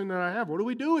question that I have. What do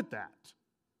we do with that?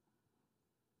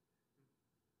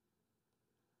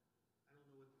 I don't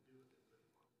know what to do with it, but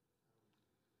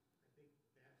I think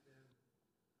back then,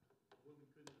 a woman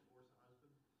couldn't divorce a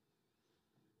husband,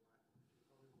 which is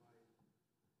probably why a woman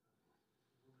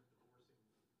divorcing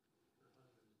her husband is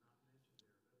not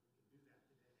mentioned there, but we can do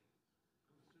that today.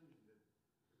 I'm assuming that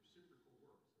the reciprocal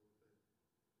works.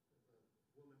 So if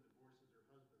a woman divorces her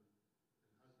husband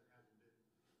and the husband has not been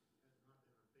unfaithful,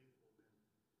 then there's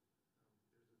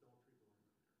adultery going on there.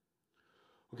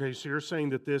 Okay, so you're saying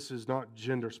that this is not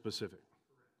gender specific.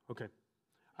 Correct. Okay.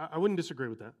 I wouldn't disagree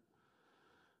with that.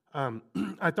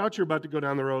 I thought you were about to go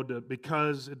down the road to,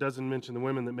 because it doesn't mention the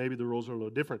women, that maybe the rules are a little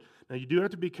different. Now, you do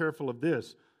have to be careful of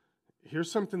this.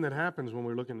 Here's something that happens when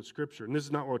we're looking at Scripture, and this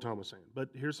is not what Tom was saying, but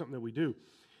here's something that we do,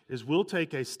 is we'll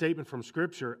take a statement from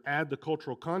Scripture, add the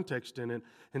cultural context in it,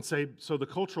 and say, so the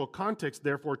cultural context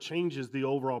therefore changes the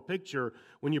overall picture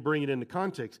when you bring it into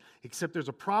context. Except there's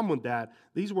a problem with that.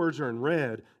 These words are in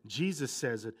red. Jesus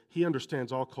says it. He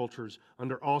understands all cultures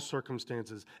under all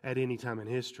circumstances at any time in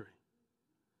history.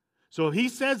 So if he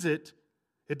says it,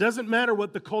 it doesn't matter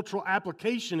what the cultural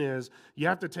application is. You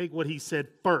have to take what he said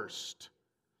first.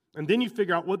 And then you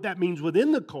figure out what that means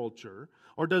within the culture,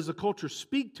 or does the culture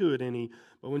speak to it any?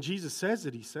 But when Jesus says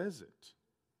it, he says it.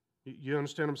 You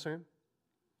understand what I'm saying?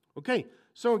 Okay,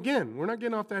 so again, we're not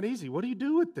getting off that easy. What do you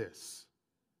do with this?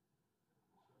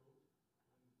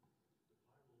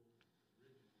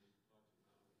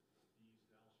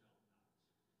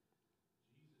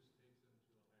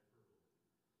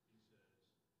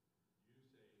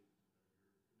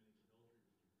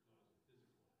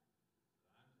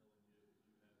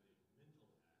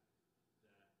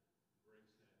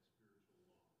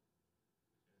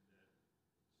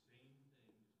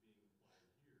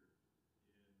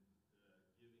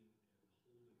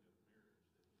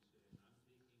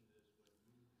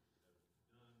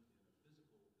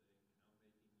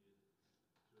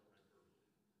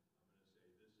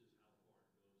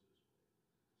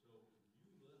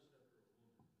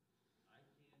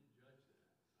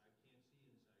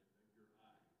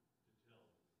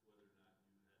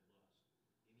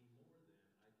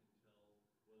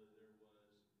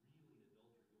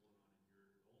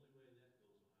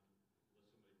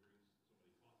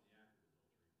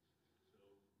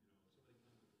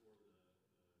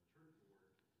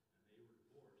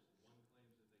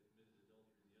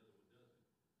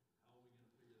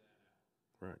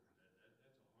 Right.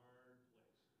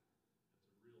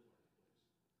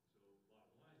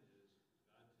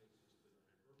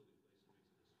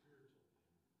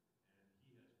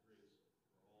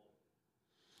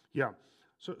 Yeah.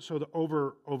 So the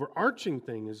overarching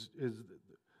thing is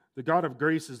the God of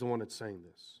grace is the one that's saying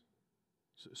this.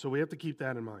 So we have to keep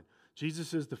that in mind.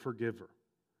 Jesus is the forgiver.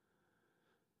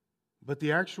 But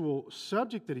the actual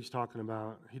subject that he's talking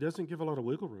about, he doesn't give a lot of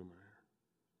wiggle room right here.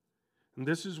 And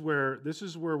this is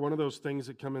where one of those things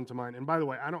that come into mind. And by the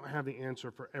way, I don't have the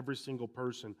answer for every single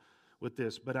person with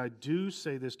this, but I do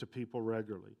say this to people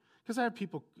regularly. Because I have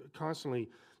people constantly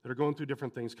that are going through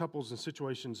different things, couples and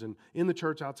situations in the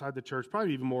church, outside the church,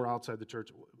 probably even more outside the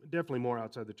church, definitely more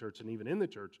outside the church than even in the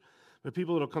church. But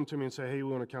people that will come to me and say, hey,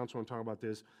 we want to counsel and talk about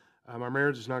this. Our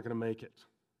marriage is not going to make it.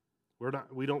 We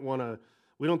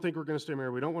don't think we're going to stay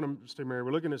married. We don't want to stay married.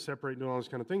 We're looking at separating, doing all these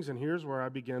kind of things. And here's where I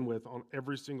begin with on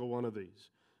every single one of these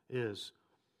is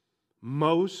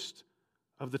most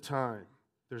of the time,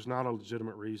 there's not a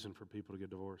legitimate reason for people to get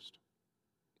divorced.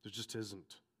 There just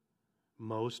isn't.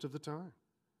 Most of the time.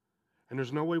 And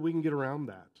there's no way we can get around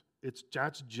that.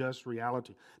 That's just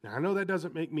reality. Now, I know that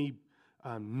doesn't make me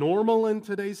normal in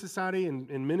today's society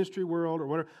and in ministry world or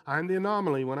whatever. I'm the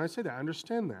anomaly when I say that. I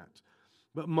understand that.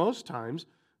 But most times,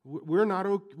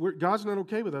 God's not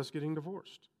okay with us getting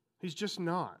divorced. He's just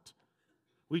not.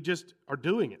 We just are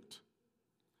doing it.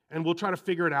 And we'll try to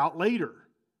figure it out later.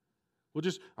 I'm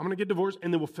going to get divorced,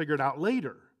 and then we'll figure it out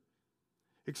later.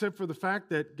 Except for the fact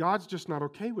that God's just not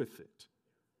okay with it.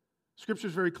 Scripture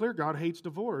is very clear. God hates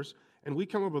divorce, and we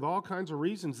come up with all kinds of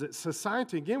reasons that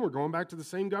society, again, we're going back to the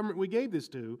same government we gave this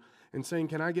to and saying,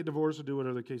 can I get divorced or do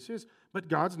whatever the case is? But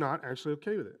God's not actually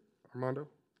okay with it. Armando?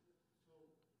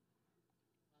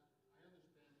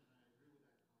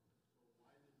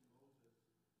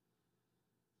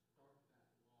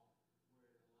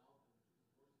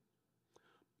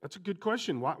 That's a good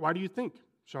question. Why do you think,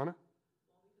 Shauna?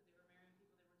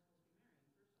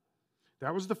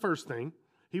 That was the first thing.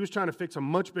 He was trying to fix a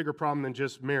much bigger problem than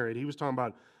just married. He was talking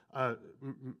about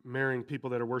marrying people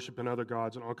that are worshiping other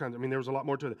gods and all kinds. There was a lot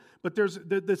more to it. But there's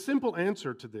the simple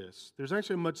answer to this. There's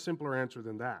actually a much simpler answer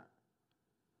than that.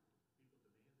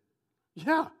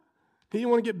 Yeah. He didn't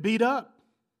want to get beat up.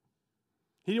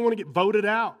 He didn't want to get voted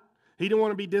out. He didn't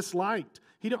want to be disliked.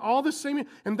 All the same.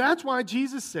 And that's why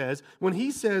Jesus says, when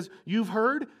he says, you've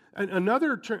heard,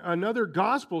 another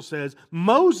gospel says,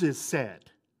 Moses said.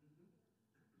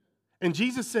 And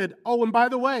Jesus said, oh, and by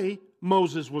the way,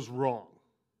 Moses was wrong.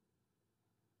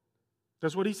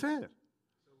 That's what he said.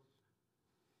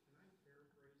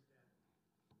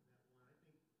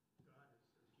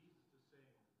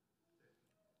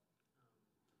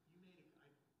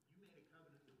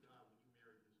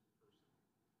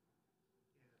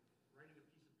 Paper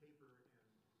and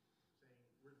saying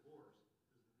we're divorced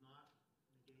does not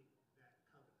negate that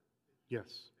covenant.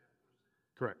 Yes.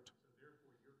 Correct.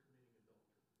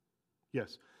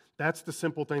 Yes. That's the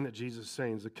simple thing that Jesus is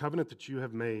saying. Is the covenant that you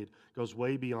have made goes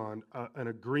way beyond an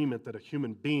agreement that a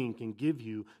human being can give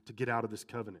you to get out of this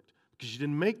covenant. Because you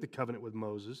didn't make the covenant with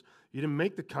Moses. You didn't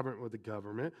make the covenant with the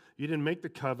government. You didn't make the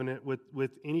covenant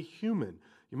with any human.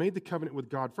 You made the covenant with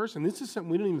God first. And this is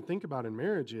something we don't even think about in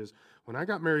marriage is when I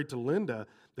got married to Linda,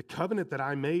 the covenant that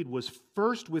I made was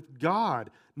first with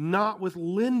God, not with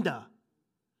Linda.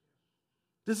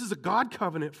 This is a God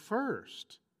covenant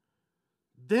first.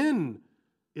 Then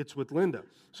it's with Linda.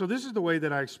 So this is the way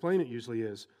that I explain it usually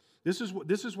is. This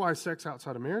is why sex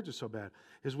outside of marriage is so bad,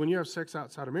 is when you have sex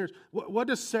outside of marriage. What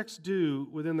does sex do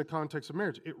within the context of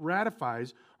marriage? It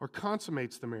ratifies or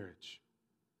consummates the marriage,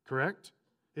 correct?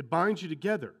 It binds you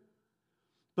together.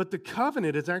 But the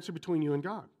covenant is actually between you and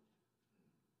God.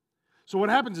 So what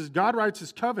happens is God writes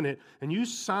his covenant, and you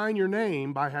sign your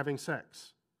name by having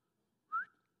sex.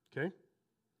 Okay?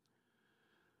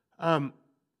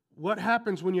 What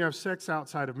happens when you have sex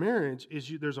outside of marriage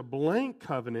is there's a blank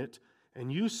covenant,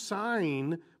 and you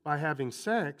sign by having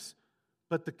sex,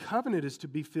 but the covenant is to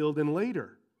be filled in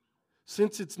later.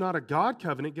 Since it's not a God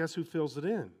covenant, guess who fills it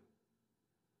in?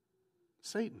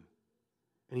 Satan.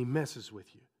 And he messes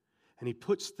with you. And he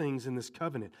puts things in this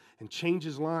covenant and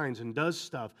changes lines and does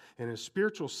stuff. And in a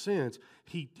spiritual sense,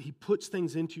 he puts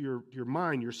things into your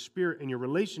mind, your spirit, and your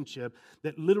relationship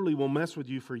that literally will mess with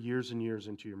you for years and years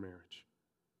into your marriage.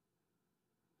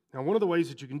 Now, one of the ways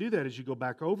that you can do that is you go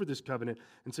back over this covenant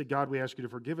and say, God, we ask you to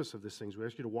forgive us of these things. We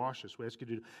ask you to wash us. We ask you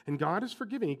to do... And God is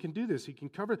forgiving. He can do this. He can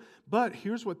cover it. But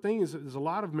here's what thing is a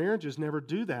lot of marriages never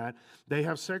do that. They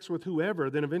have sex with whoever,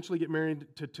 then eventually get married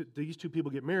to these two people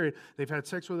get married. They've had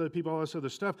sex with other people, all this other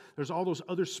stuff. There's all those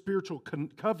other spiritual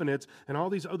covenants and all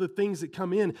these other things that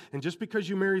come in. And just because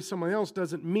you marry someone else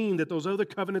doesn't mean that those other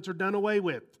covenants are done away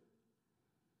with.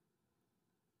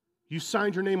 You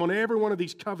signed your name on every one of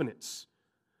these covenants.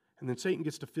 And then Satan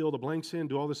gets to fill the blanks in,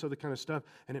 do all this other kind of stuff,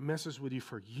 and it messes with you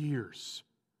for years.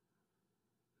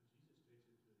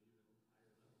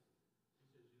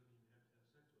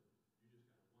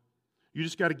 You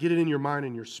just got to get it in your mind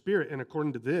and your spirit. And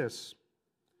according to this,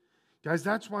 guys,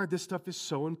 that's why this stuff is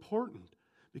so important.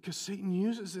 Because Satan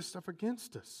uses this stuff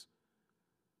against us.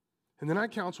 And then I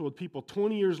counsel with people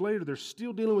 20 years later, they're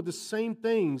still dealing with the same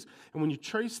things. And when you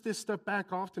trace this stuff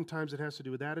back, oftentimes it has to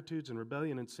do with attitudes and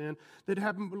rebellion and sin that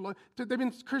happen. They've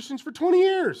been Christians for 20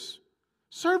 years,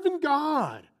 serving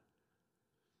God.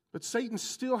 But Satan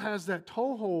still has that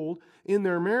toehold in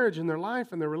their marriage and their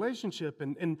life and their relationship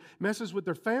and messes with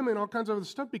their family and all kinds of other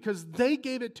stuff because they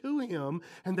gave it to him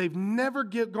and they've never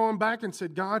gone back and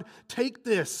said, God, take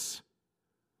this.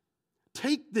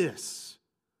 Take this.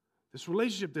 This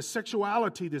relationship, this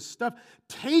sexuality, this stuff,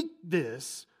 take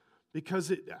this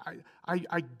because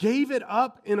I gave it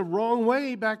up in a wrong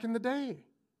way back in the day.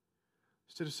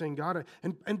 Instead of saying, God,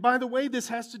 and by the way, this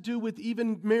has to do with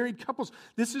even married couples.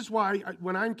 This is why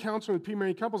when I'm counseling with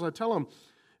pre-married couples, I tell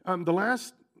them, the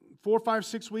last 4, 5,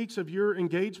 6 weeks of your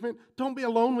engagement, don't be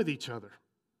alone with each other.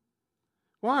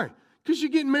 Why? Because you're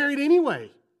getting married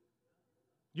anyway.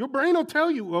 Your brain will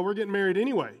tell you, well, we're getting married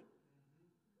anyway.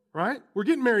 Right? We're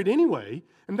getting married anyway,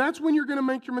 and that's when you're going to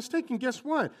make your mistake. And guess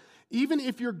what? Even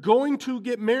if you're going to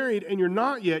get married and you're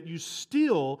not yet, you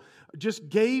still just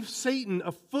gave Satan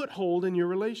a foothold in your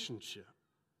relationship.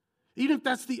 Even if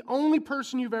that's the only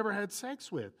person you've ever had sex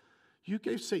with, you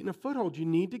gave Satan a foothold. You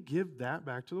need to give that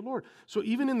back to the Lord. So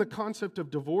even in the concept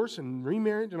of divorce and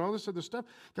remarriage and all this other stuff,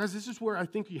 guys, this is where I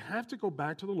think you have to go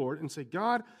back to the Lord and say,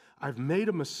 God, I've made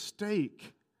a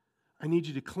mistake. I need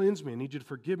you to cleanse me. I need you to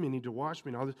forgive me. I need you to wash me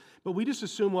and all this. But we just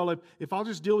assume, well, if I'll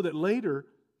just deal with it later,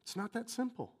 it's not that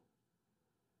simple.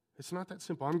 It's not that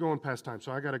simple. I'm going past time,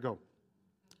 so I got to go.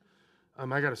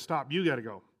 I got to stop. You got to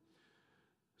go.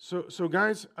 So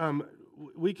guys,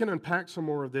 we can unpack some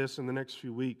more of this in the next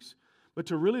few weeks. But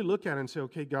to really look at it and say,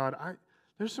 okay, God,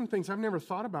 there's some things I've never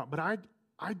thought about, but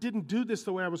I didn't do this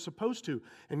the way I was supposed to.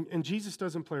 And Jesus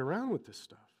doesn't play around with this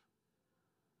stuff.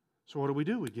 So what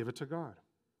do? We give it to God.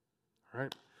 All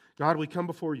right? God, we come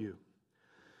before you.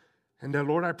 And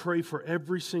Lord, I pray for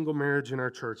every single marriage in our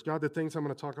church. God, the things I'm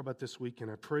going to talk about this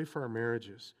weekend, I pray for our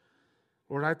marriages.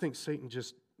 Lord, I think Satan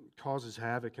just causes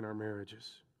havoc in our marriages.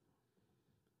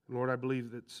 And Lord, I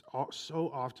believe that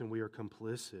so often we are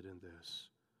complicit in this.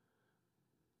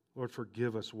 Lord,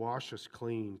 forgive us, wash us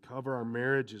clean, cover our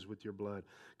marriages with your blood,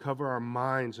 cover our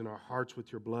minds and our hearts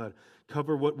with your blood,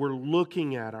 cover what we're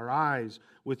looking at, our eyes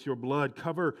with your blood,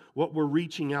 cover what we're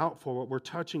reaching out for, what we're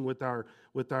touching with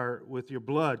your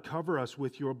blood. Cover us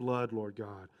with your blood, Lord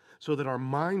God, so that our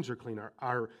minds are clean,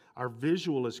 our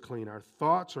visual is clean, our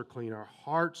thoughts are clean, our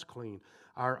heart's clean,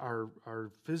 our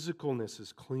physicalness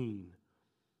is clean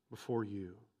before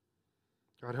you.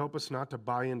 God, help us not to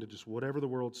buy into just whatever the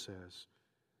world says,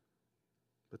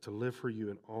 but to live for you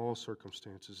in all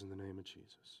circumstances in the name of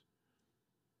Jesus.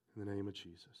 In the name of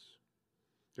Jesus.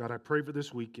 God, I pray for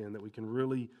this weekend that we can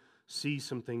really see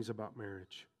some things about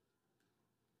marriage.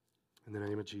 In the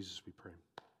name of Jesus we pray.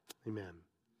 Amen.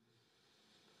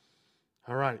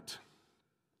 All right.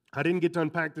 I didn't get to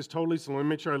unpack this totally, so let me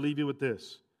make sure I leave you with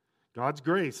this. God's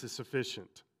grace is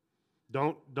sufficient.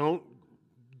 Don't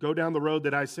go down the road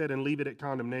that I said and leave it at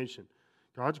condemnation.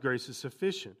 God's grace is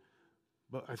sufficient.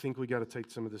 But I think we got to take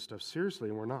some of this stuff seriously,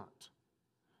 and we're not.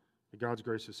 God's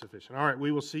grace is sufficient. All right,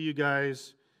 we will see you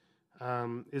guys.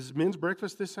 Is men's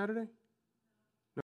breakfast this Saturday?